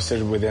 It's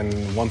roasted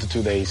within 1 to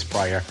 2 days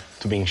prior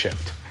to being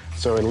shipped.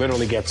 So it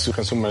literally gets to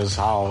consumers'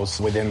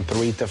 house within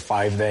 3 to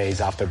 5 days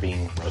after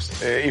being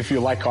roasted. If you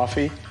like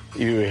coffee,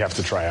 you have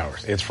to try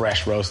ours. It's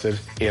fresh roasted.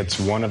 It's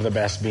one of the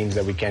best beans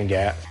that we can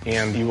get,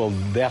 and you will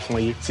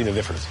definitely see the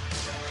difference.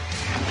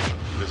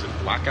 Visit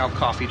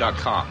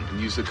blackoutcoffee.com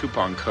and use the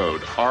coupon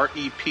code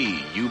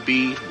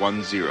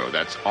REPUB10.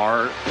 That's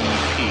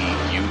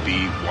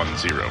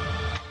REPUB10.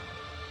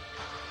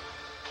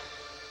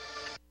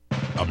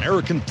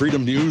 American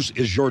Freedom News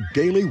is your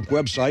daily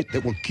website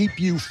that will keep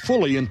you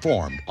fully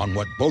informed on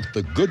what both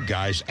the good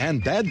guys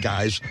and bad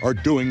guys are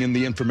doing in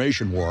the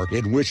information war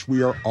in which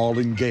we are all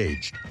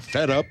engaged.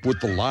 Fed up with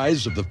the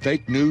lies of the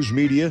fake news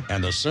media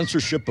and the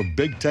censorship of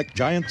big tech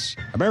giants?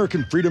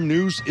 American Freedom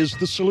News is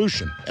the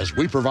solution, as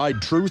we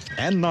provide truth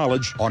and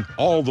knowledge on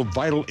all the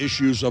vital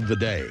issues of the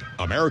day.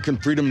 American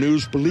Freedom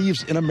News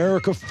believes in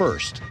America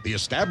first. The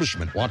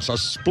establishment wants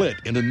us split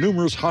into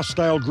numerous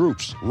hostile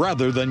groups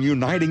rather than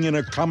uniting in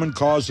a common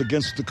cause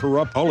against the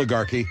corrupt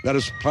oligarchy that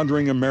is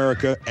plundering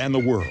America and the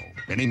world.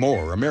 Many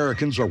more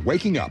Americans are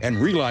waking up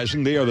and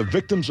realizing they are the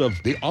victims of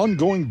the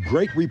ongoing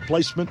Great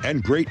Replacement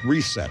and Great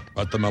Reset.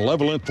 But the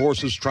malevolent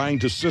forces trying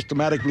to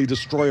systematically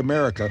destroy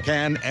America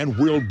can and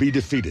will be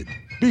defeated.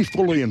 Be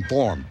fully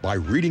informed by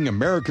reading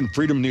American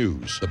Freedom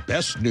News, the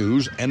best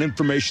news and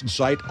information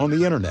site on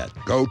the internet.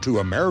 Go to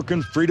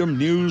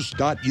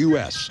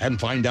AmericanFreedomNews.us and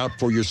find out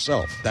for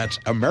yourself. That's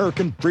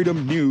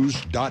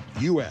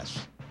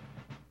AmericanFreedomNews.us.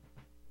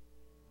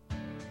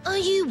 Are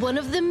you one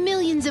of the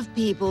millions of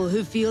people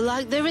who feel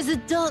like there is a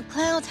dark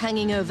cloud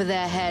hanging over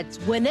their heads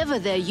whenever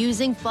they're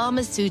using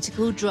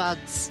pharmaceutical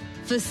drugs?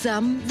 For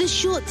some, the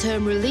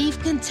short-term relief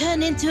can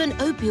turn into an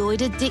opioid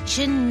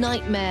addiction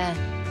nightmare.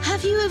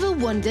 Have you ever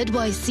wondered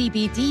why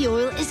CBD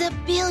oil is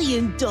 $1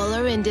 billion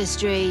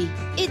industry?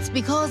 It's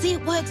because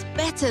it works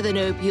better than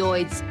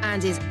opioids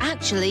and is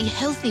actually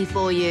healthy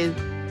for you.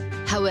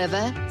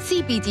 However,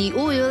 CBD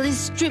oil is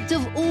stripped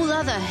of all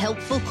other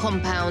helpful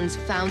compounds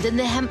found in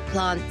the hemp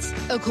plant.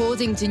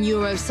 According to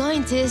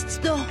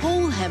neuroscientists, the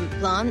whole hemp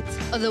plant,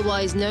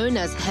 otherwise known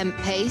as hemp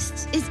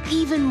paste, is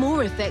even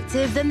more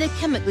effective than the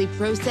chemically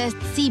processed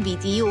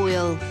CBD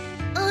oil.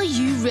 Are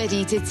you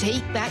ready to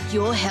take back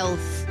your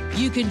health?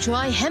 You can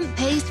try hemp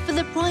paste for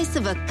the price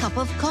of a cup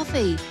of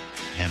coffee.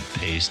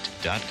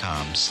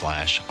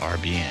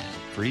 Hemppaste.com/RBN.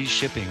 Free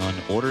shipping on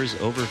orders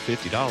over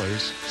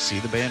 $50. See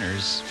the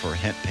banners for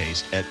hemp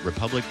paste at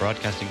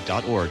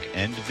republicbroadcasting.org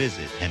and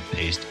visit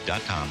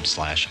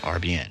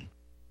hemppaste.com/RBN.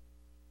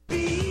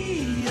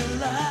 Be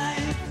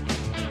alive.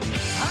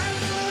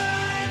 I'm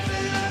alive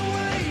and I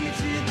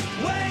waited.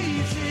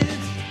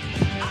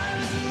 I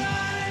was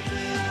alive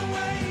and I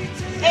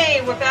waited.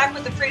 Hey, we're back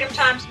with the Freedom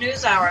Times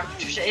News Hour. I'm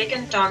Patricia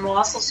Aiken. Don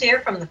Wassall's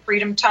here from the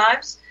Freedom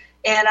Times.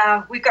 And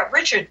we've got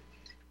Richard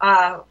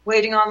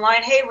waiting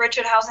online. Hey,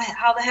 Richard, how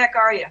the heck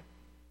are you?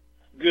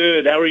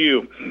 Good. How are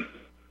you?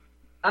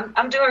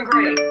 I'm doing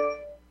great.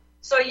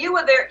 So you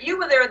were there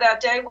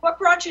that day. What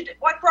brought you to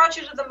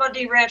the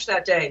Mundy Ranch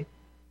that day?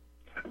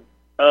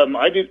 I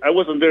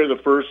wasn't there the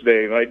first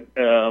day. I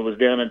was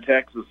down in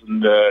Texas,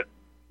 and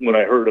when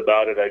I heard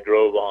about it, I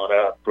drove on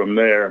up from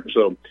there.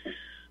 So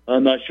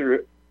I'm not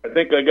sure. I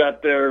think I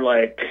got there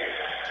like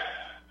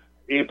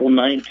April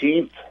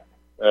 19th.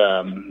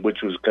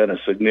 Which was kind of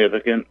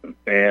significant,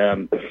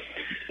 and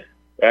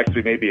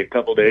actually maybe a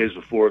couple days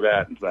before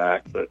that, in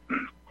fact. But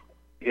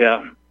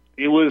yeah,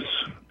 it was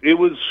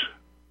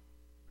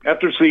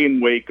after seeing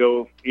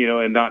Waco,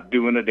 and not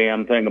doing a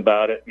damn thing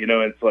about it.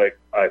 It's like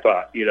I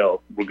thought,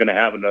 we're going to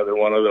have another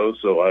one of those,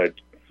 so I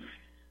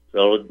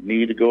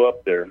need to go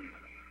up there.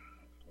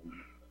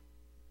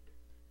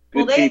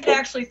 Well, they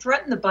actually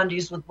threatened the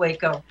Bundys with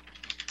Waco.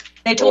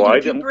 They told them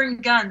if you bring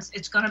guns,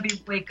 it's going to be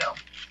Waco.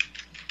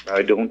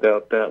 I don't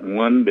doubt that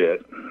one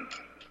bit.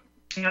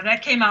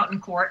 That came out in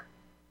court.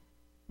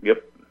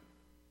 Yep.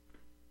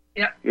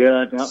 Yep.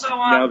 Yeah.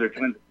 Now they're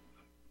trying to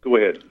go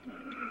ahead.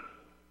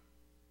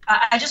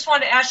 I just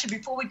wanted to ask you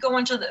before we go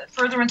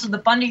further into the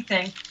Bundy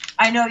thing.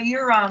 I know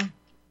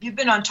you've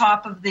been on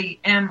top of the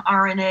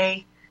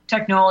mRNA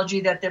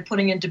technology that they're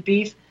putting into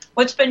beef.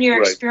 What's been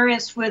your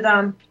experience with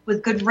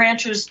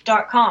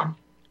GoodRanchers.com?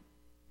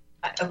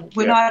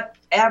 We're not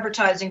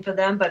advertising for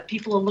them, but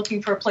people are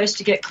looking for a place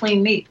to get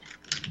clean meat.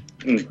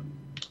 It's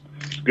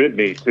good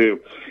meat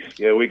too.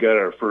 Yeah, we got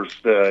our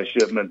first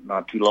shipment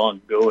not too long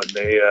ago, and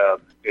they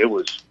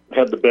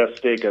had the best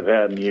steak I've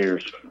had in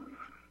years.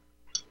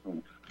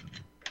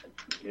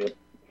 Yep.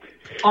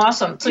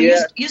 Awesome. So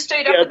you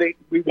stayed up. Yeah,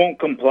 we won't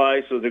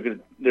comply, so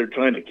they're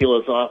trying to kill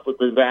us off with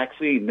the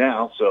vaccine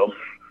now. So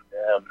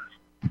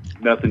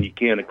nothing you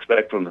can't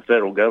expect from the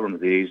federal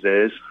government these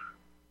days.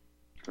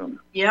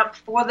 Yep,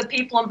 for the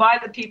people and by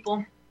the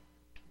people.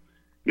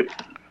 Yep.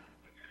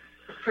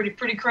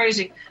 pretty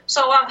crazy.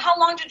 So how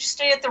long did you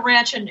stay at the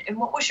ranch, and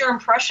what was your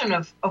impression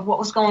of what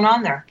was going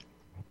on there?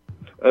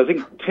 I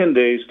think 10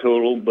 days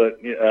total, but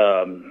they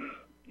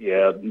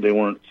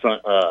weren't.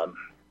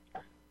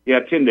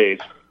 10 days.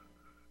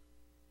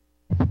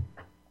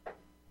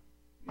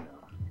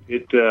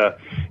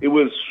 It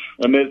was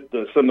amidst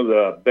some of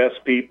the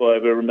best people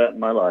I've ever met in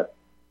my life,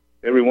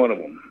 every one of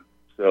them.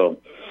 So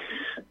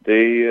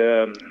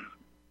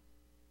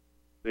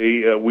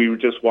we were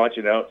just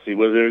watching out, see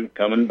whether they're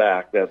coming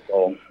back. That's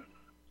all.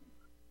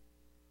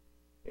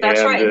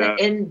 That's right,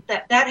 and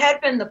that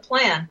had been the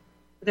plan,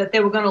 that they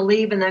were going to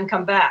leave and then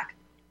come back.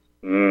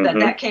 Mm-hmm.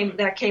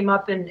 That came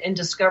up in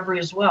Discovery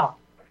as well.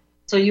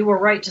 So you were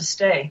right to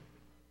stay.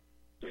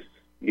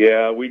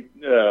 Yeah, I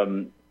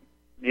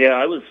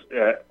was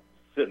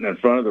sitting in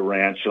front of the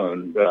ranch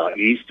on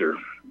Easter,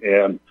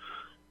 and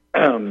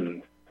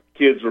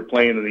kids were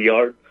playing in the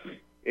yard.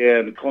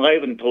 And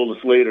Cliven told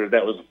us later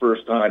that was the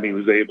first time he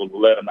was able to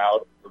let them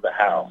out of the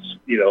house,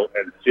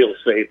 and feel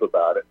safe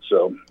about it.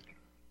 So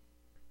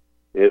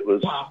it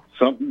was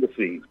something to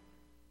see.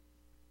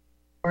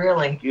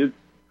 Really? Kids,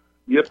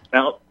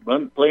 out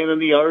playing in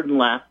the yard and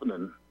laughing,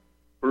 and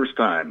first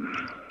time.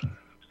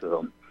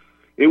 So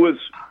it was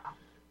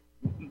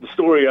the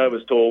story I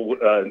was told.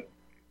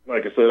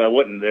 Like I said, I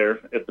wasn't there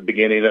at the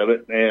beginning of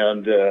it,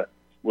 and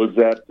was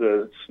that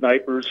the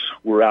snipers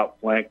were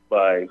outflanked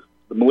by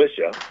the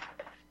militia,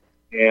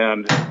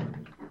 and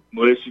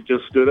militia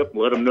just stood up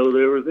and let them know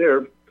they were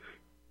there,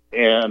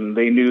 and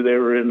they knew they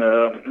were in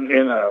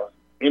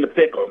a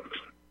pickle.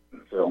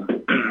 So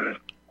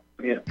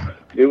yeah,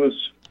 it was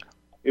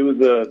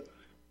a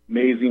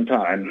amazing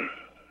time.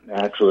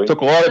 Actually,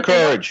 took a lot of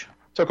courage.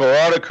 Took a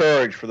lot of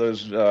courage for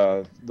those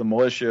the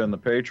militia and the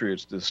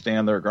Patriots to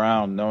stand their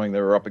ground, knowing they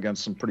were up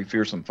against some pretty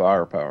fearsome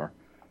firepower.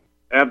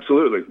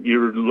 Absolutely,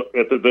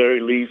 at the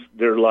very least,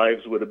 their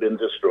lives would have been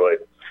destroyed,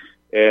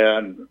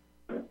 and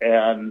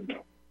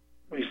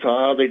we saw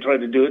how they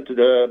tried to do it to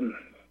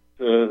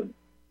the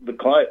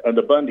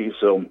Bundys.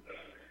 So,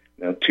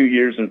 2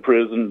 years in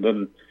prison,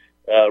 then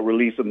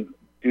release them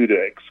due to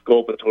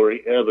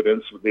exculpatory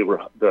evidence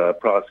the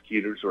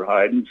prosecutors were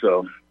hiding.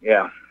 So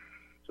yeah,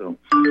 so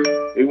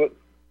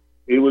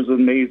it was an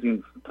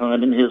amazing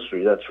time in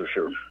history, that's for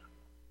sure.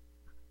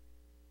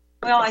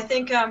 Well, I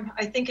think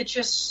it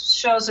just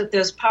shows that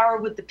there's power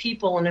with the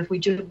people, and if we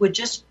would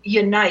just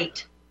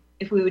unite,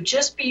 if we would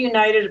just be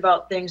united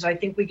about things, I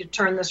think we could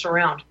turn this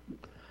around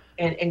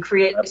and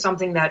create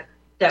something that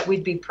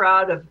we'd be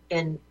proud of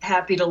and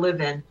happy to live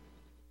in.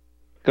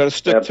 Got to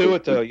stick to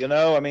it, though.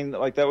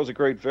 That was a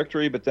great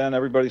victory, but then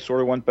everybody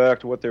sort of went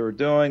back to what they were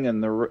doing,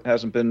 and there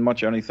hasn't been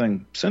much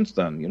anything since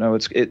then.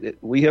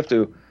 We have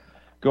to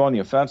go on the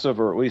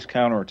offensive or at least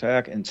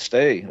counterattack and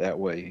stay that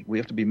way. We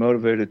have to be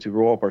motivated to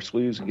roll up our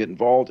sleeves and get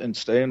involved and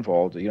stay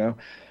involved. The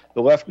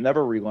left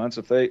never relents.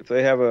 If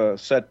they have a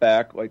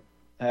setback like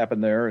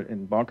happened there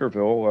in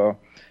Bunkerville,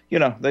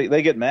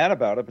 they get mad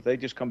about it, but they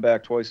just come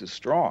back twice as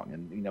strong.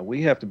 And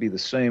we have to be the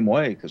same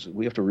way, because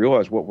we have to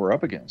realize what we're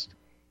up against.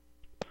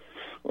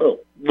 Well,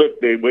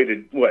 look, they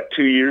waited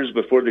 2 years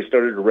before they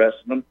started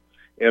arresting them,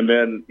 and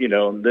then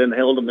then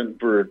held them in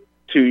for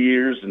 2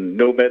 years and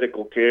no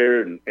medical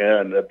care,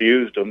 and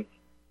abused them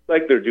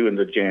like they're doing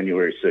the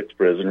January 6th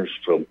prisoners.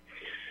 So,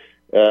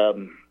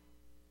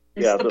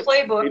 it's the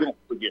playbook. They don't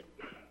forget.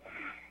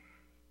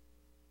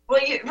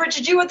 Well,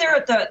 Richard, you were there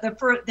at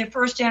the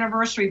first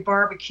anniversary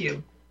barbecue,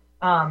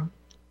 and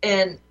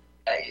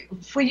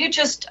were you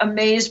just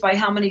amazed by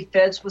how many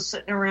feds was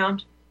sitting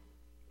around?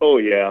 Oh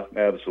yeah,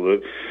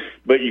 absolutely.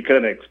 But you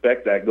kind of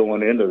expect that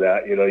going into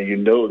that.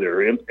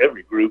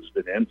 Every group's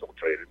been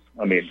infiltrated.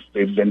 I mean,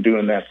 they've been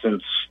doing that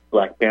since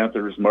Black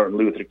Panthers, Martin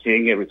Luther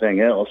King,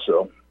 everything else.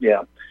 So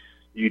yeah,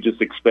 you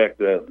just expect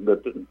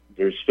that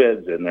there's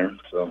feds in there.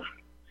 So,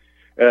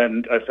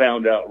 and I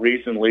found out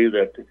recently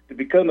that to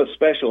become a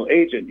special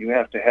agent, you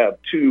have to have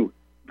two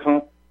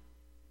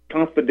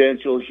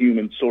confidential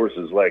human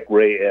sources like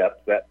Ray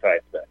Epps, that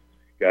type of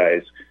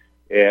guys,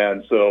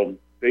 and so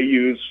they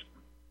use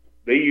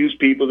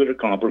people that are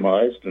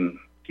compromised and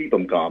keep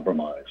them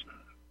compromised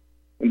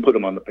and put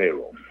them on the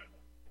payroll.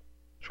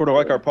 Sort of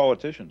like our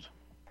politicians.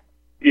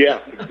 Yeah,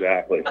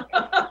 exactly.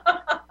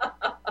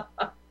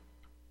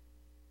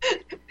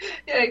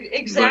 Yeah,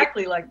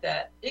 exactly like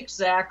that.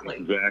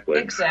 Exactly.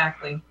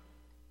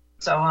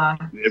 So, I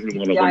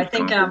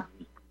think, and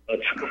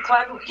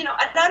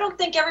I don't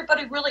think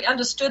everybody really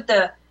understood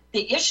the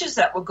issues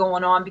that were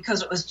going on,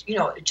 because it was,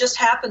 it just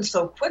happened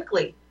so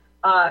quickly.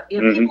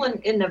 People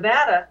in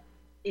Nevada,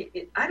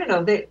 I don't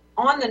know, they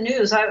on the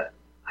news. I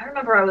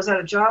remember I was at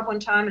a job one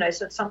time and I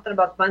said something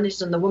about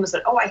Bundys, and the woman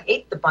said, "Oh, I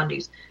hate the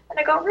Bundys." And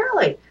I go,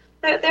 "Really?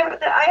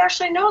 I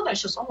actually know that."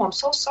 She goes, "Oh, I'm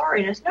so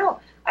sorry." And I said, "No,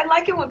 I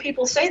like it when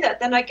people say that.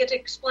 Then I get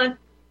to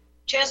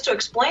chance to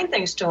explain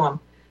things to them."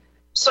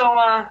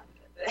 So,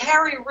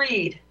 Harry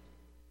Reid,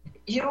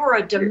 you were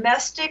a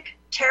domestic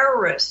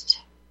terrorist,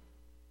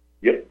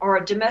 or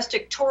a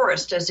domestic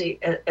tourist, as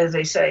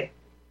they say.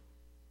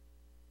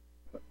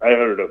 I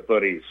heard a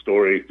funny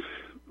story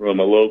from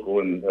a local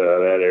in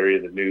that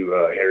area that knew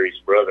Harry's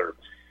brother.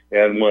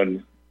 And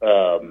when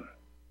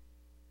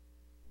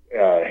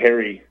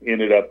Harry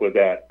ended up with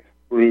that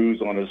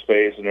bruise on his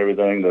face and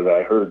everything, that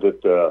I heard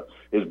that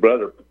his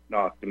brother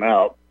knocked him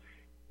out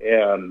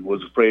and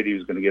was afraid he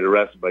was going to get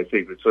arrested by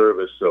Secret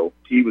Service. So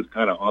he was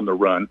kind of on the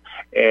run.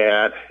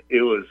 And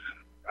it was,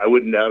 I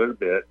wouldn't doubt it a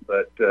bit,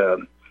 but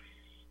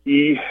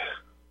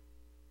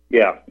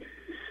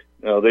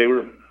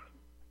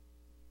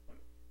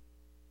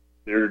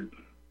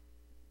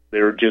they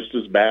were just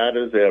as bad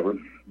as ever.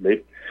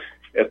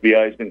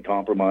 FBI's been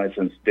compromised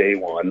since day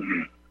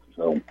one.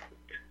 So.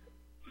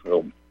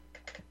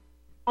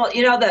 Well,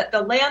 you know,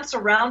 the land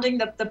surrounding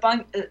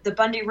the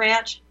Bundy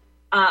Ranch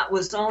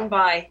was owned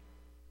by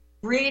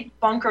Reed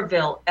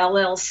Bunkerville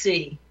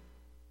LLC,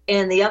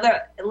 and the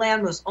other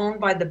land was owned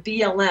by the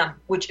BLM,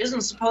 which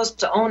isn't supposed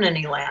to own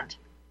any land.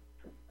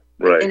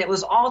 Right. And it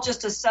was all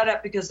just a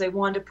setup because they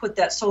wanted to put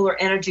that solar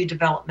energy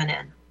development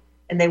in,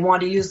 and they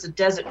wanted to use the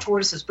desert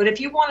tortoises. But if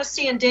you want to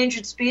see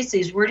endangered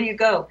species, where do you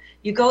go?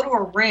 You go to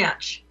a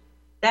ranch.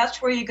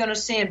 That's where you're going to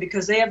see them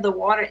because they have the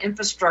water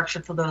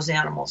infrastructure for those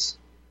animals,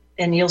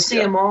 and you'll see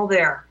them all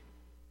there.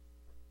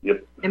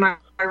 Yep. Am I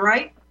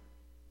right?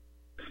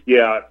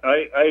 Yeah,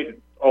 I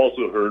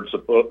also heard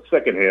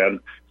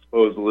secondhand,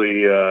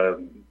 supposedly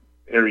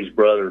Harry's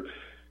brother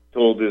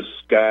told this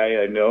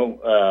guy I know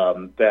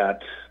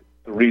that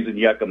the reason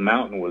Yucca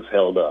Mountain was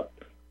held up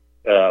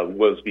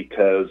was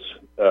because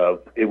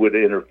it would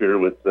interfere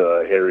with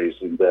Harry's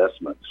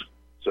investments.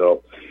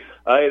 So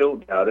I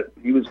don't doubt it.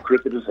 He was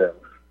crooked as hell.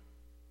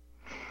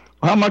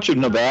 How much of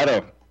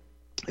Nevada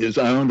is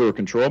owned or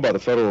controlled by the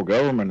federal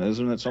government?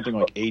 Isn't it something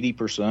like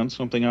 80%,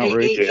 something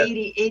outrageous?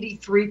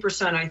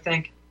 83%, I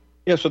think.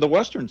 Yeah, so the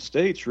western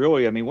states,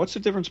 really, I mean, what's the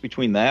difference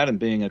between that and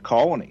being a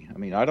colony? I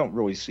mean, I don't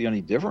really see any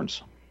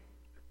difference.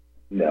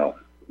 No.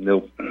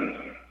 Well,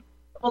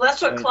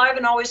 that's what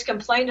Cliven always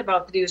complained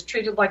about, that he was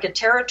treated like a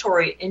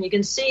territory. And you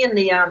can see in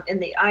the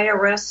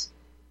IRS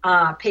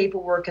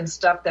paperwork and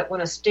stuff that when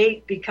a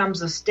state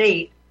becomes a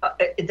state,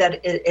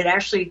 that it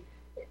actually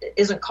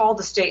isn't called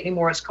the state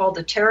anymore. It's called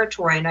the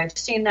territory. And I've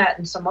seen that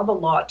in some other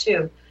law,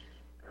 too.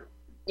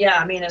 Yeah,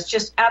 I mean, it's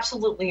just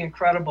absolutely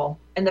incredible.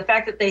 And the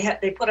fact that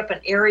they put up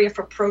an area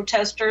for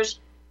protesters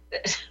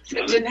that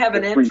didn't have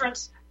an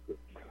entrance.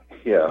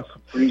 Yeah,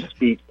 free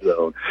speech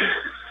zone.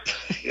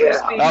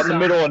 Out in the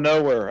middle of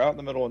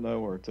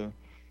nowhere, too.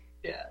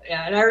 Yeah,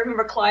 and I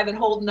remember Cliven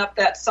holding up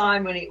that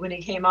sign when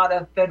he came out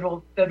of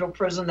federal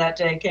prison that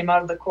day, came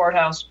out of the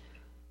courthouse.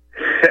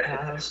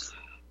 It's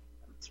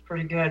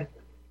pretty good.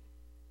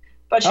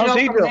 But how's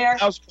he doing?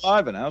 How's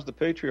Cliven? How's the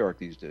patriarch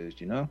these days?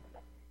 Do you know?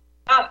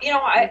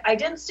 I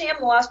didn't see him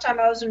the last time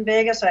I was in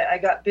Vegas. I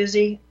got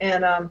busy,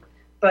 and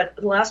but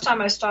the last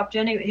time I stopped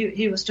in,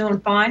 he was doing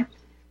fine,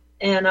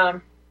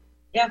 and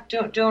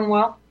doing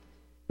well.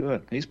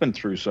 Good. He's been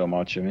through so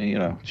much. I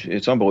mean,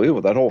 it's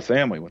unbelievable. That whole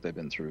family, what they've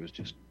been through, is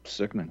just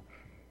sickening.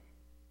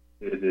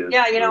 It is.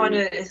 Yeah, and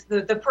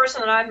the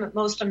person that I'm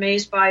most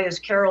amazed by is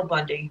Carol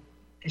Bundy.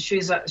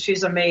 She's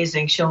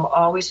amazing. She'll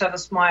always have a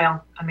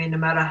smile. I mean, no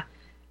matter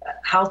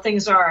how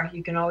things are,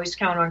 you can always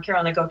count on Carol.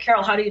 And I go,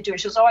 Carol, how do you do?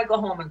 She says, I go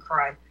home and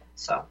cry.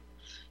 So,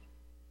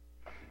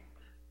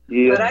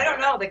 yeah. But I don't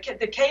know, the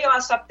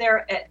chaos up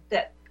there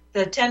at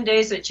the 10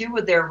 days that you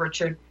were there,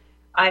 Richard.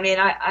 I mean,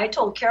 I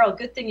told Carol,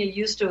 good thing you're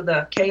used to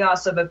the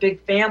chaos of a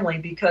big family,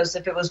 because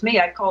if it was me,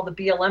 I'd call the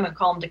BLM and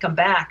call them to come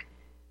back.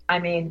 I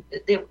mean,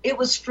 it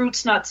was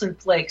fruits, nuts, and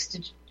flakes.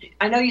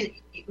 I know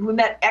we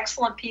met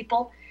excellent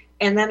people,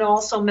 and then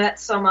also met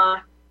some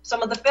of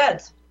the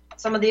feds,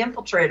 some of the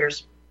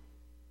infiltrators.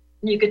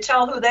 And you could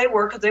tell who they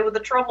were because they were the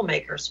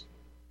troublemakers.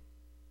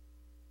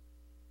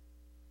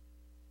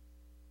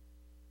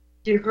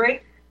 Do you agree?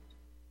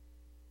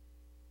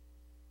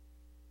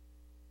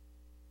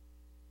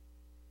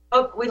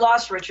 Oh, we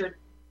lost Richard.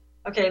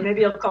 Okay, maybe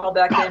he'll call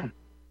back in.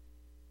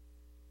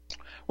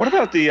 What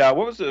about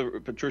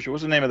Patricia,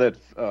 what's the name of that,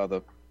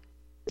 the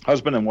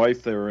husband and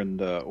wife there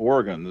in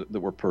Oregon that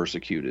were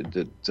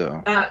persecuted?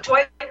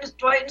 Dwight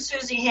and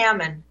Susie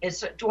Hammond.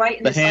 It's Dwight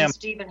and his son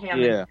Stephen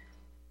Hammond. Yeah.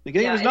 He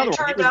was another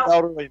one. He was an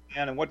elderly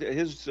man, and what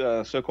his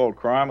so-called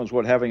crime was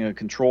having a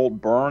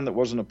controlled burn that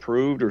wasn't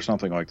approved or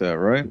something like that,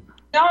 right?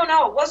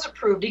 No, it was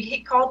approved.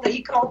 He called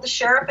the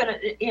sheriff,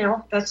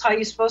 and that's how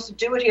you're supposed to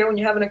do it here when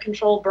you're having a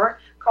controlled burn.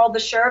 Called the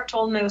sheriff,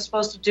 told him they were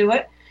supposed to do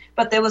it,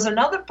 but there was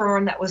another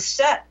burn that was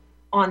set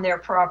on their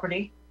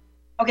property.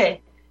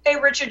 Okay, hey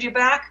Richard, you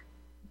back?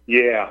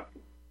 Yeah,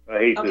 I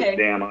hate this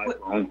damn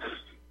iPhone.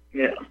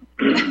 Yeah.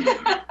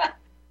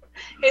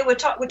 Hey, we're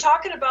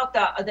talking about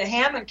the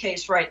Hammond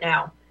case right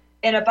now,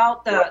 and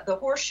about the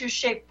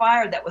horseshoe-shaped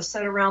fire that was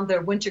set around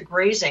their winter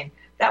grazing.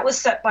 That was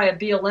set by a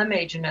BLM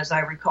agent, as I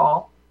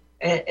recall.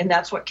 And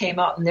that's what came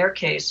out in their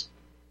case.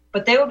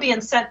 But they were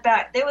being sent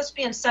back. They was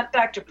being sent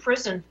back to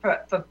prison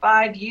for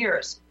 5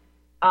 years,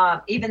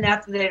 even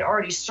after they'd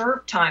already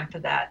served time for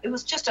that. It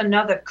was just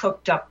another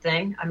cooked up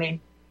thing. I mean,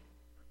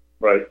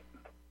 right?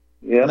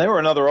 Yeah. And they were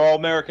another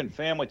all-American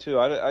family too.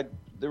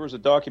 There was a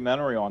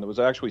documentary on that was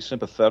actually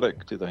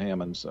sympathetic to the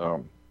Hammonds.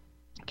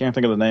 I can't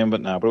think of the name of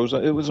it now, but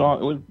it was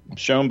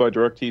shown by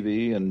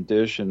DirecTV and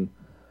Dish, and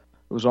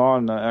it was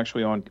on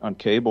actually on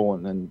cable,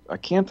 and then I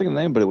can't think of the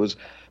name, but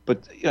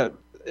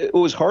it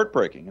was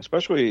heartbreaking,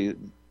 especially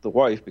the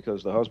wife,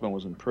 because the husband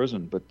was in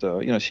prison. But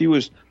she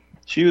was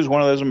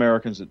one of those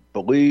Americans that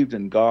believed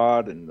in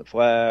God and the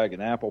flag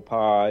and apple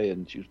pie,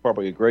 and she was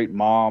probably a great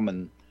mom,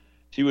 and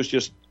you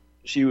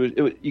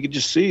could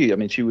just see. I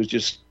mean, she was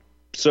just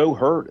so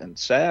hurt and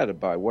sad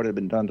by what had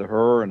been done to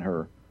her and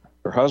her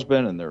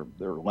husband and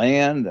their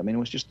land. I mean, it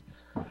was just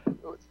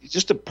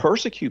to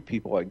persecute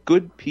people, like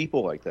good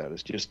people like that.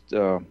 It's just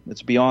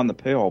it's beyond the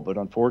pale. But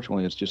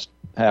unfortunately, it just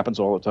happens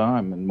all the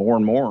time and more.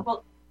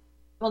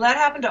 Well, that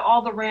happened to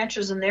all the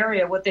ranchers in the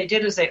area. What they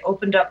did is they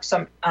opened up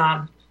some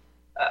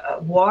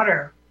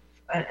water,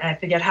 and I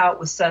forget how it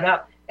was set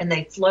up, and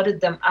they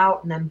flooded them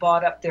out and then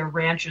bought up their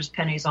ranchers'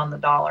 pennies on the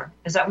dollar.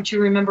 Is that what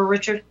you remember,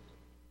 Richard?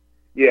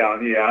 Yeah,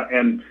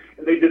 and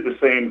they did the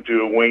same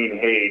to Wayne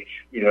Hage,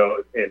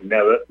 in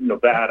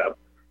Nevada,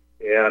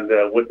 and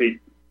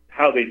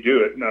how they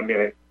do it. I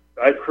mean,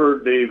 I've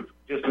heard they've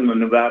just in the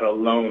Nevada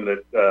alone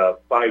that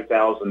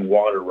 5,000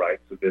 water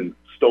rights have been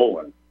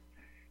stolen,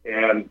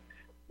 and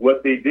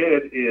what they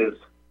did is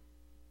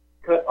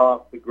cut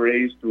off the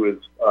graves to his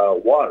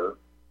water,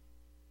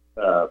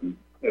 and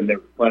there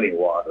was plenty of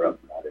water up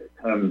there,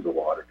 tons of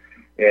water,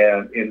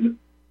 and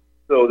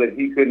so that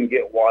he couldn't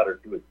get water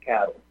to his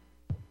cattle.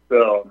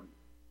 So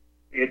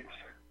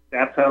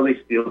that's how they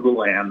steal the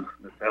land,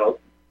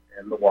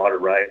 and the water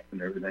rights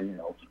and everything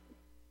else.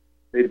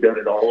 They've done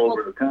it all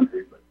over the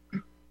country.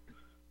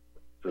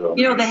 But,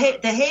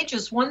 the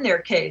Hages won their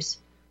case.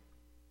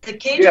 The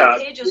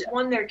Hages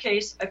won their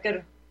case. I've got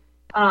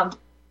to,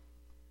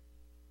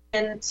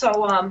 and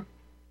so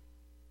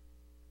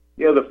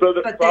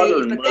But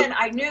then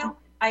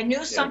I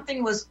knew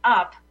something was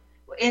up.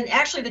 And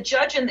actually, the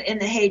judge in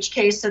the Hage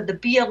case said the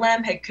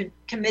BLM had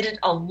committed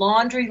a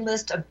laundry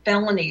list of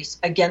felonies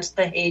against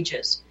the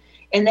Hages,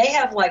 and they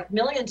have like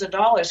millions of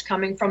dollars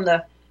coming from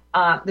the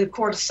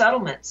Court of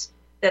Settlements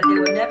that they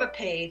were never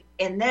paid.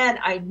 And then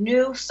I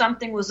knew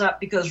something was up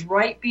because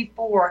right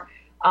before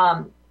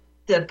the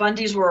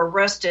Bundys were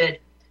arrested,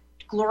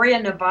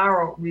 Gloria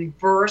Navarro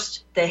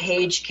reversed the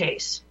Hage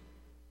case.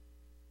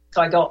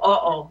 So I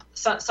go,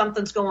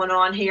 something's going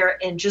on here.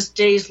 And just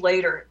days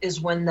later is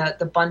when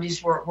the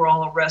Bundys were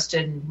all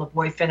arrested and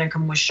LaVoy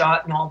Finicum was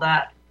shot and all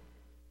that.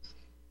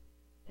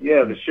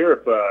 Yeah, the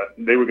sheriff,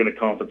 they were going to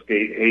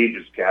confiscate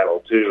Hage's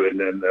cattle too, and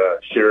then the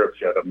sheriff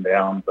shut them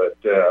down. But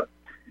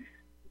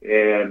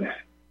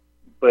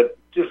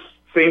just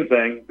same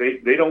thing.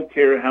 They don't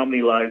care how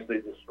many lives they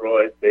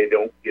destroy. They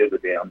don't give a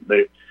damn.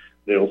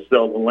 They'll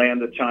sell the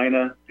land to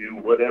China, do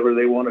whatever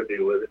they want to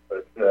do with it.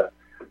 But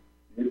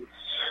it's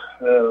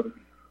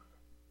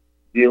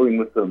dealing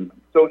with some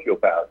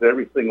sociopaths.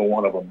 Every single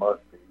one of them must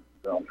be.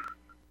 So,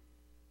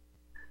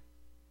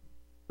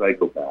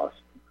 psychopaths.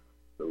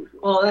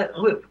 Well,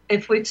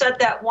 if we've said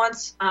that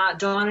once,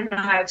 Dawn and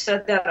I have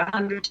said that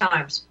 100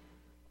 times.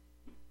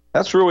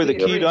 That's really the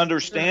key to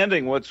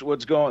understanding what's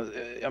going.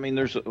 I mean,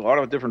 there's a lot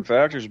of different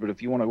factors, but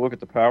if you want to look at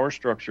the power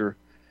structure,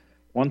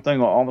 one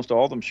thing almost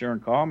all of them share in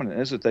common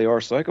is that they are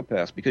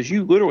psychopaths, because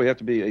you literally have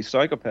to be a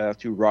psychopath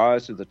to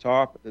rise to the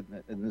top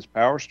in this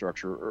power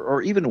structure,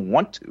 or even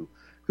want to.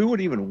 Who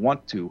would even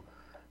want to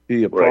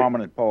be a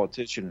prominent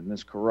politician in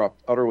this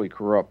utterly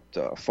corrupt,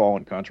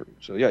 fallen country?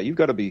 So, yeah, you've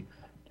got to be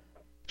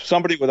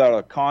somebody without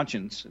a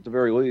conscience at the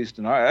very least.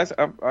 And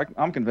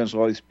I'm convinced a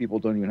lot of these people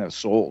don't even have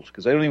souls,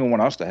 because they don't even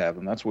want us to have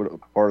them. That's what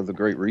part of the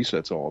Great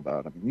Reset's all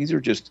about. I mean, these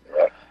are just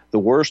the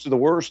worst of the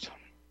worst.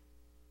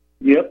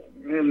 Yep.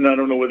 And I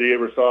don't know whether you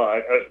ever saw,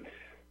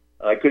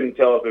 I couldn't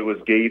tell if it was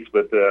Gates,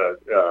 but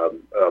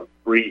a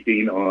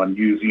briefing on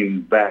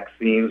using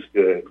vaccines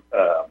to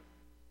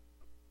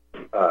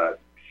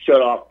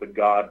shut off the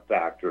God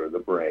factor of the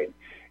brain.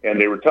 And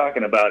they were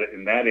talking about it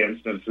in that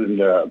instance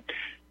and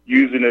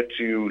using it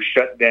to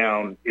shut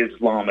down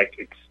Islamic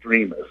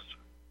extremists.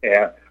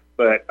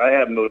 But I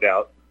have no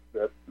doubt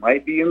that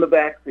might be in the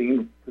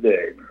vaccine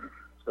today.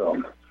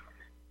 So,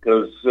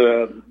 because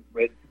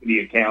read the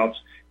accounts,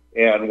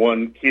 and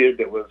one kid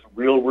that was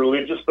real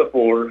religious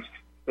before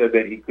said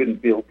that he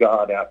couldn't feel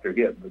God after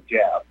getting the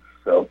jab.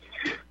 So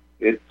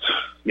it's,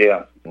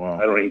 wow.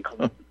 I don't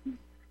even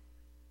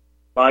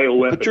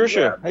bioweapon.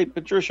 Patricia, hey,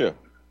 Patricia.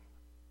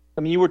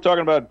 I mean, you were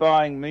talking about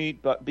buying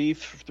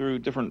beef through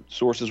different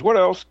sources. What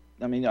else?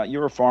 I mean,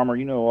 you're a farmer.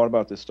 You know a lot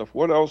about this stuff.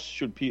 What else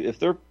should people, if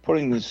they're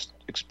putting this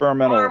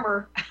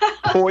experimental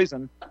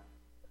poison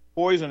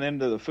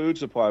into the food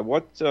supply,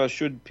 what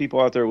should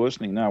people out there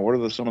listening now? What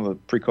are some of the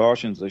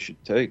precautions they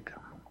should take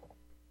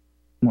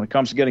when it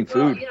comes to getting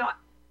food? Well,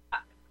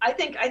 I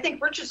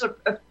think Richard's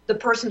the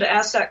person to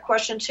ask that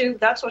question to.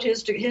 That's what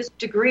his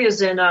degree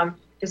is in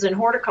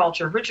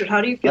horticulture. Richard,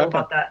 how do you feel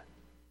about that?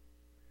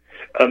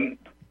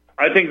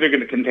 I think they're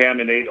going to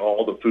contaminate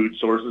all the food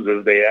sources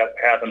as they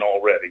haven't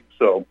already.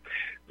 So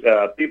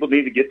people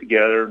need to get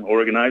together and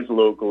organize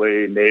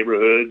locally,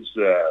 neighborhoods,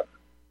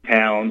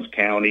 towns,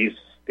 counties,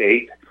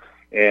 state,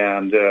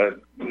 and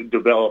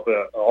develop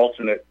an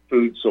alternate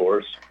food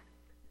source.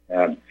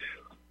 And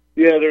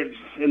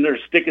they're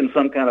sticking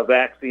some kind of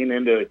vaccine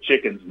into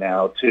chickens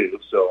now too.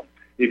 So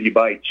if you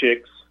buy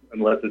chicks,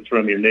 unless it's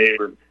from your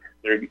neighbor,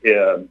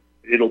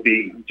 it'll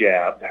be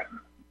jabbed.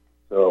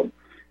 So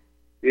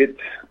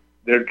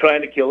they're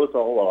trying to kill us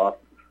all off.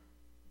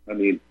 I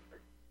mean,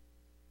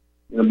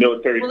 the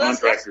military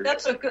contractors.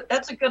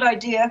 That's a good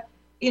idea.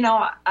 You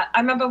know, I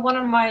remember one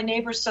of my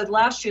neighbors said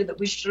last year that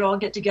we should all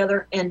get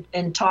together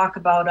and talk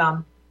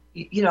about,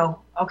 you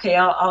know, okay,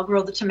 I'll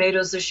grow the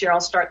tomatoes this year. I'll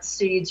start the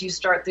seeds. You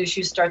start this,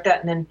 you start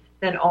that, and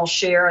then all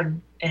share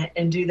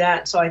and do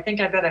that. So I think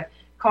I better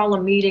call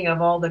a meeting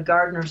of all the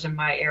gardeners in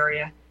my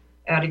area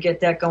to get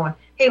that going.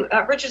 Hey,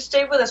 Richard,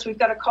 stay with us. We've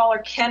got a caller,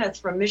 Kenneth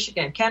from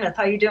Michigan. Kenneth,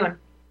 how you doing?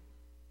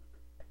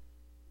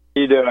 How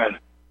you doing?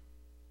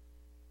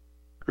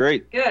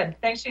 Great. Good.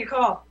 Thanks for your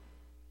call.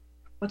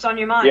 What's on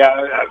your mind?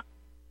 Yeah,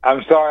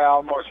 I'm sorry I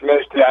almost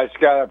missed it. I just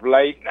got up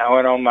late and I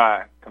went on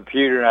my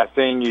computer and I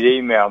seen you'd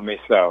emailed me,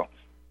 so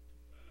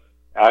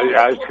I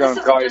was going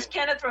to call you. This isn't just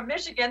Kenneth from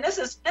Michigan. This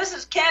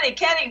is Kenny.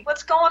 Kenny,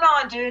 what's going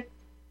on, dude?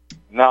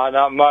 No,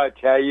 not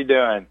much. How you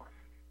doing?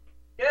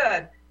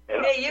 Good.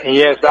 Hey, you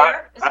yes, were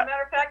there. As a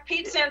matter of fact,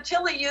 Pete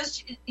Santilli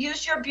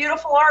used your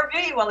beautiful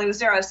RV while he was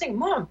there. I was thinking,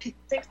 Mom,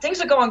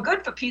 things are going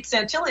good for Pete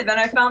Santilli. Then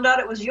I found out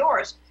it was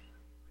yours.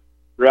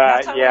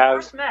 Right. That's how we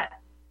first met.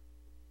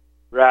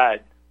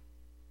 Right.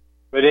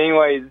 But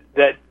anyway,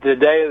 the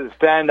day of the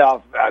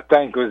standoff, I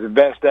think, was the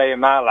best day of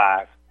my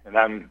life,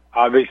 and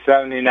I'll be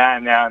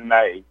 79 now in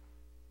May.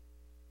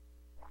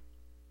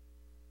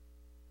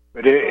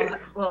 But I'm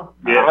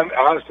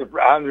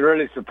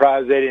really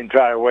surprised they didn't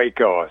try to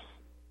Waco us.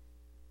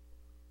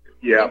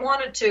 Yeah. They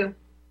wanted to.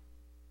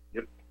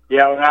 Yep.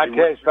 Yeah, when I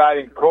testified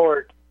in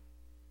court,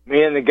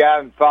 me and the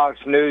guy from Fox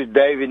News,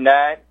 David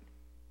Knight,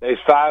 there's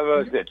 5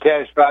 of us that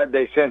testified.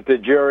 They sent the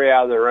jury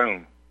out of the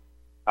room.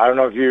 I don't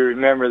know if you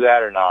remember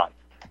that or not.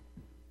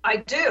 I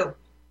do.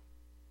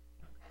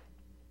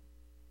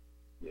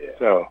 Yeah.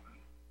 So,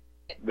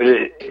 but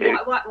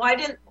why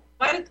did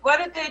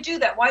they do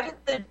that? Why did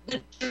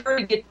the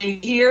jury get to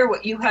hear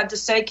what you had to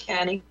say,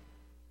 Kenny?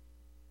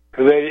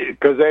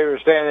 Because they were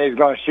saying they was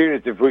going to shoot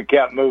us if we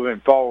kept moving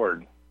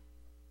forward,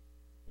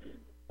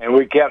 and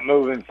we kept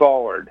moving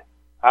forward.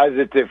 I was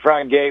at the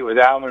front gate with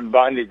Alvin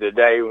Bundy the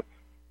day when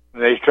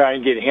they was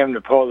trying to get him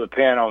to pull the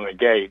pin on the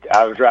gate.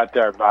 I was right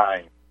there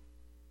behind him.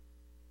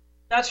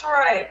 That's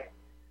right.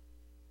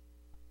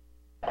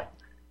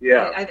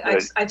 Yeah,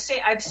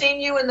 I've seen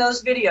you in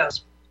those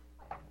videos.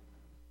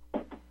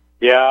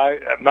 Yeah,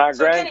 my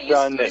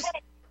grandson.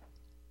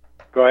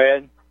 Go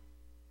ahead.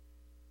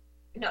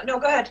 No,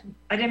 go ahead.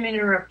 I didn't mean to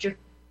interrupt you.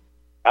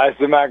 I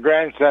said my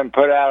grandson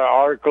put out an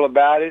article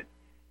about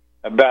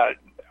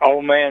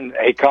old man.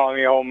 He called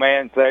me old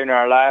man saving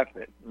our life.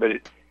 But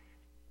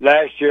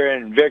last year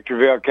in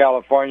Victorville,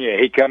 California,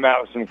 he come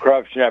out with some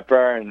corruption up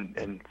there,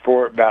 and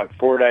about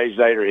 4 days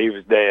later, he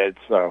was dead.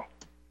 So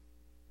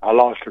I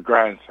lost a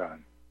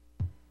grandson.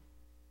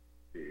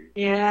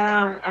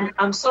 Yeah,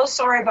 I'm so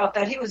sorry about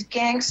that. He was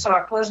gang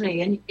stalked, wasn't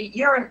he? And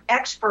you're an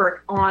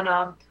expert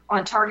on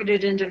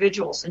targeted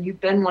individuals, and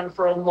you've been one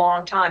for a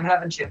long time,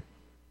 haven't you?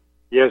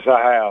 Yes,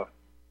 I have.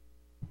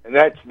 And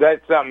that's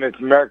something that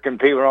American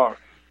people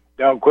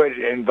don't quit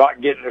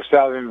getting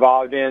themselves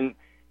involved in.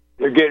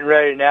 They're getting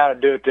ready now to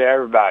do it to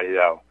everybody,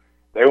 though.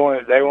 They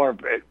want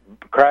to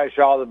crash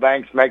all the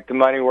banks, make the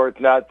money worth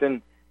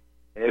nothing,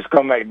 and it's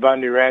going to make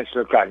Bundy Ranch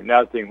look like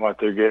nothing. What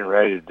they're getting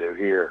ready to do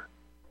here.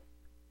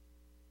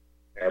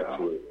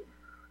 Absolutely.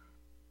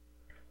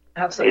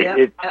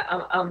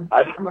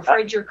 I'm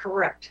afraid you're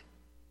correct.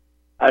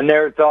 I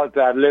never thought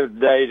that I'd live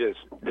today to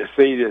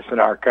see this in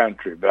our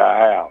country, but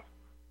I have,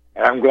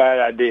 and I'm glad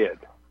I did.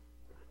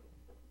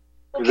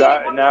 Okay,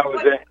 I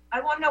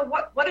want to know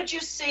what did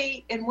you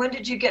see, and when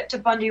did you get to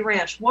Bundy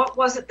Ranch? What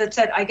was it that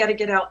said I got to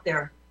get out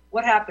there?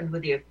 What happened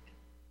with you?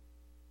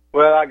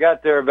 Well, I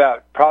got there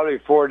about probably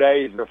 4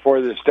 days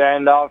before the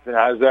standoff, and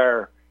I was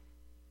there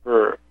we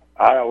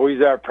was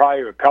there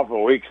probably a couple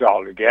of weeks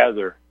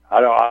altogether.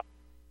 I don't know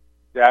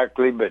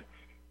exactly, but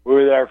we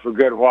were there for a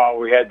good while.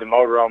 We had the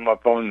motorhome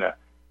up on the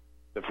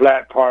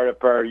flat part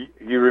up there.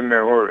 You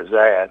remember where it was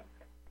at.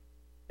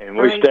 And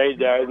we stayed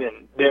there.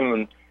 Then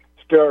when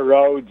Stuart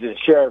Rhodes and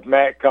Sheriff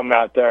Mack come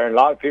out there, and a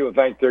lot of people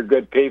think they're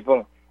good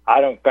people.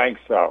 I don't think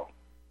so.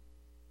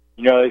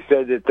 You know, they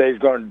said that they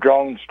was going to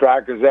drone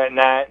strike us that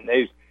night, and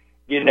they was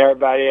getting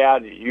everybody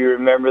out. You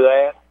remember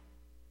that?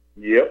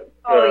 Yep.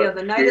 Oh, yeah,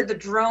 the night of the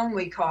drone,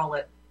 we call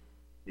it.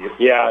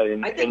 Yeah.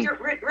 I think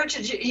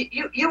Richard,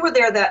 you were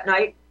there that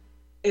night.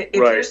 If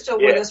you're still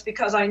with us,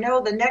 because I know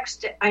the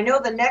next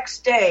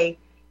day,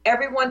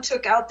 everyone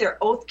took out their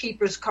Oath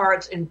Keepers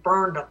cards and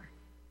burned them.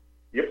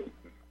 Yep.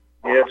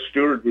 Yeah,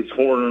 Stewart was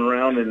horning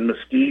around in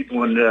Mesquite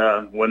when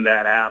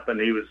that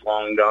happened. He was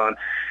long gone,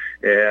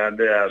 and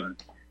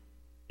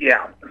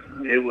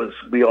it was.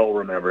 We all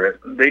remember it.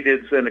 They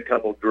did send a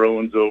couple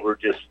drones over,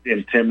 just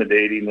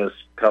intimidating us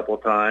a couple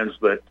times,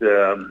 but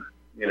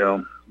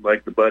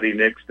like the buddy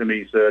next to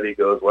me said, he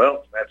goes,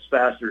 "Well, that's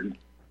faster than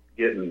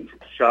getting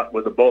shot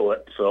with a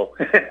bullet. So,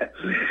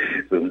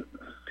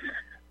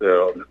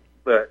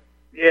 but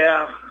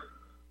yeah.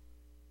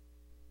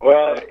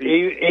 Well,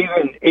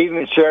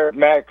 even Sheriff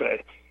Macklin,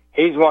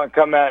 he's one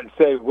come out and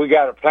say we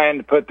got a plan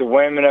to put the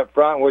women up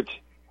front,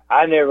 which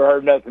I never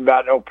heard nothing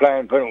about no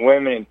plan putting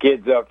women and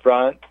kids up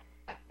front.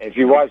 If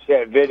you watch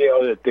that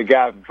video that the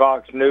guy from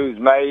Fox News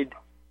made,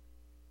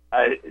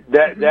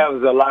 that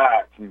was a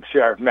lie from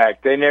Sheriff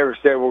Mack. They never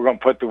said we're going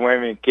to put the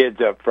women and kids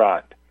up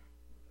front.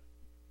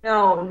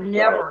 No,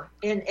 never.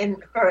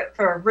 And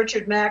for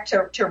Richard Mack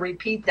to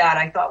repeat that,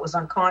 I thought was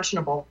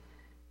unconscionable.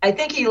 I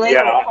think he later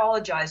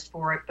apologized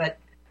for it, but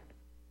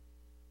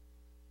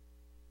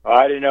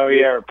I didn't know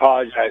he ever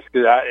apologized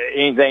because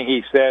anything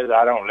he says,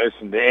 I don't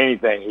listen to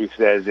anything he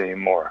says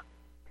anymore.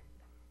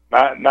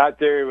 My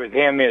theory with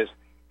him is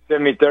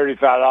send me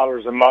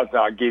 $35 a month and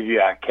I'll give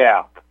you a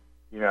cap,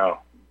 you know.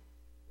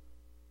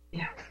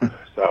 Yeah.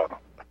 So.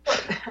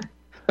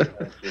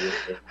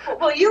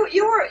 Well,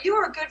 you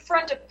were a good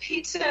friend to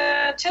Pete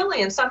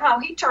Tilly, and somehow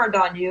he turned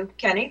on you,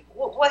 Kenny.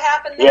 What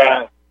happened there?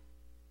 Yeah.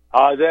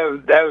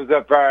 That was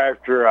up there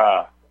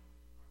after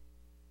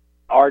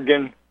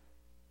Oregon.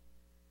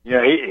 You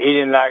know, he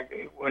didn't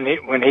like when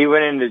he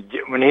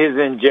was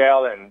in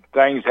jail and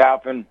things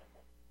happened.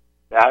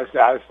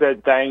 I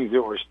said things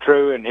that was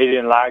true, and he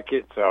didn't like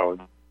it, so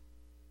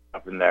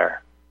up in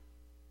there.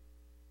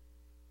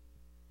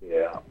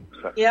 Yeah.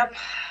 So. Yep.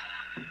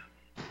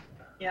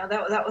 Yeah,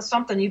 that was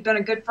something. You've been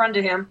a good friend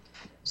to him,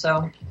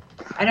 so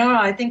I don't know.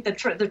 I think the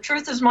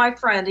truth is my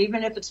friend,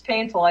 even if it's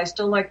painful. I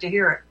still like to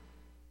hear it.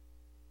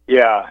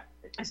 Yeah.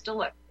 I still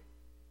like.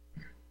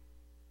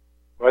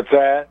 What's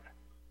that?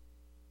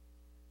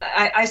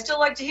 I still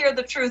like to hear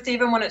the truth,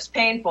 even when it's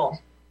painful.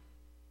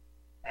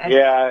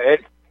 I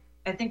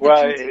think.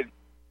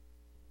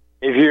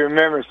 If you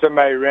remember,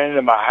 somebody ran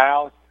into my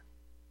house,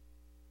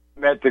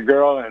 met the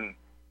girl, and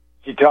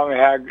she told me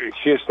how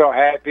she was so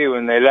happy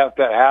when they left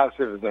that house.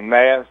 It was a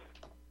mess,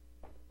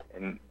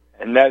 and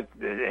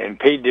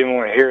Pete didn't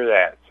want to hear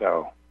that.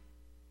 So,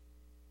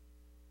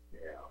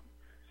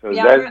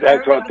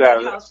 that's what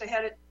that house.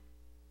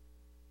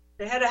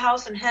 They had a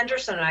house in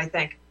Henderson, I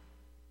think.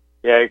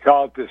 Yeah, they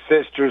call it the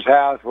sister's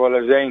house. Well,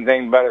 there's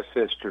anything but a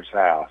sister's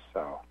house.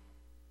 So,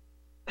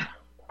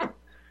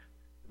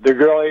 the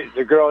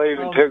girl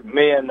even took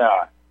me and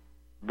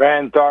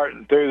Van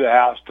Thornton through the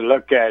house to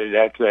look at it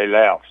after they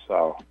left.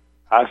 So.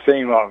 I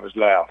seen what was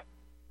left.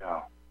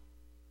 No.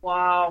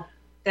 Wow,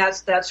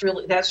 that's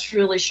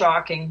really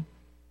shocking.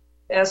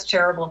 That's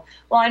terrible.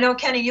 Well, I know,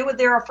 Kenny, you were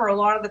there for a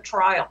lot of the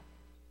trial,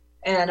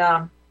 and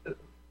I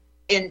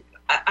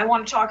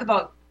want to talk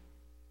about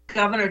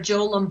Governor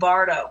Joe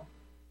Lombardo.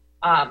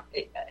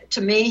 To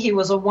me, he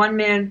was a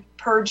one-man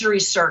perjury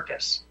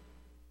circus.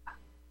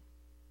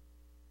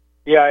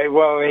 Yeah,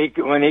 well,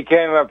 when he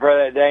came up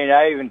there that day, and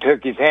I even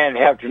took his hand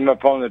and helped him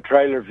up on the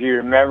trailer. If you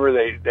remember,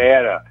 they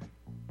had a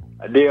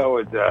deal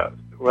with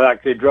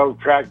like they drove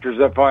tractors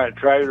up on a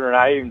trailer, and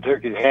I even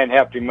took his hand and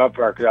helped him up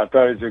there because I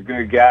thought he was a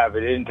good guy,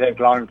 but it didn't take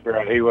long for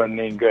him. He wasn't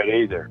even good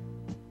either.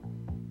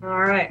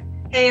 All right.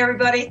 Hey,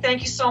 everybody,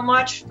 thank you so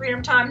much.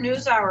 Freedom Time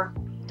News Hour,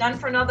 done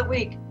for another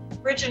week.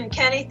 Richard and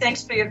Kenny,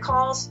 thanks for your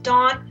calls.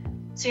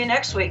 Don, see you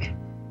next week.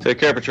 Take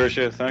care,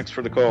 Patricia. Thanks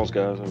for the calls,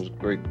 guys. That was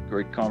a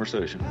great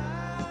conversation.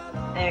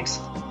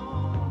 Thanks.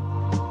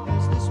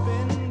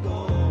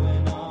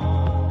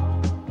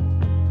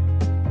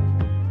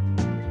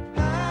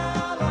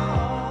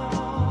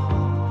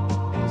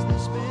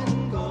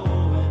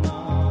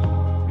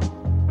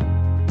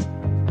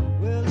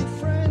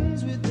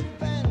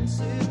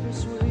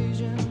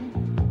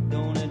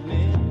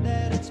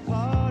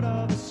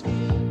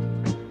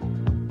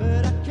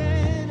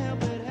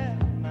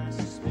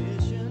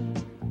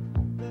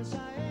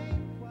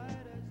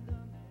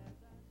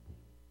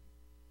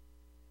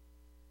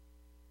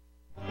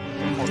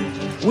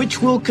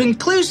 Which will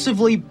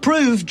conclusively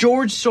prove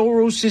George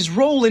Soros'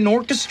 role in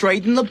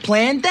orchestrating the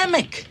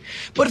pandemic.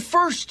 But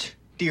first,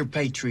 dear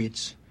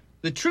patriots,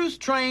 the truth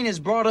train has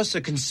brought us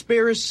a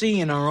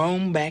conspiracy in our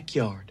own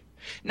backyard.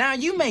 Now,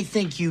 you may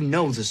think you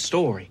know the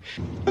story.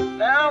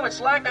 Now, it's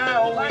like I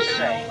always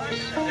say,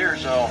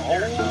 there's a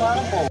whole lot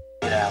of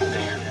bullshit out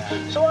there.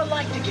 So I'd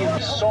like to give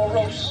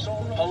Soros,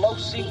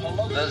 Pelosi,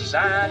 the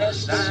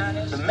Zionists,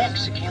 the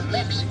Mexican,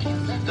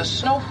 the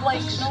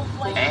snowflakes,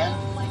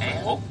 and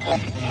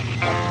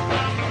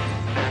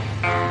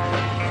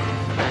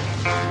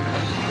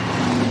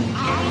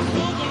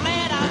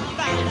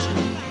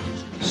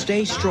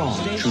Stay strong,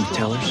 truth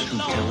tellers.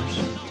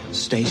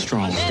 Stay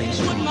strong. And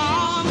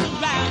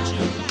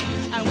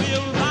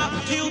we'll rock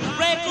till the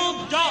break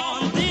of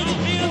dawn. This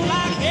feels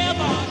like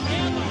heaven.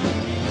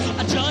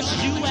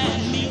 Just you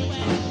and me.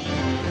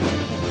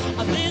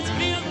 This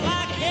feels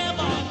like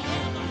heaven.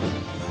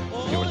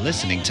 You're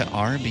listening to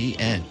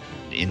RBN,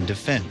 in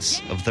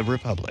defense of the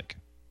Republic.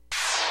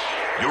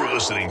 You're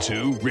listening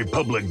to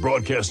Republic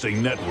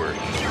Broadcasting Network,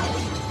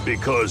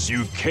 because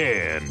you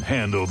can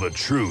handle the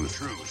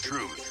truth.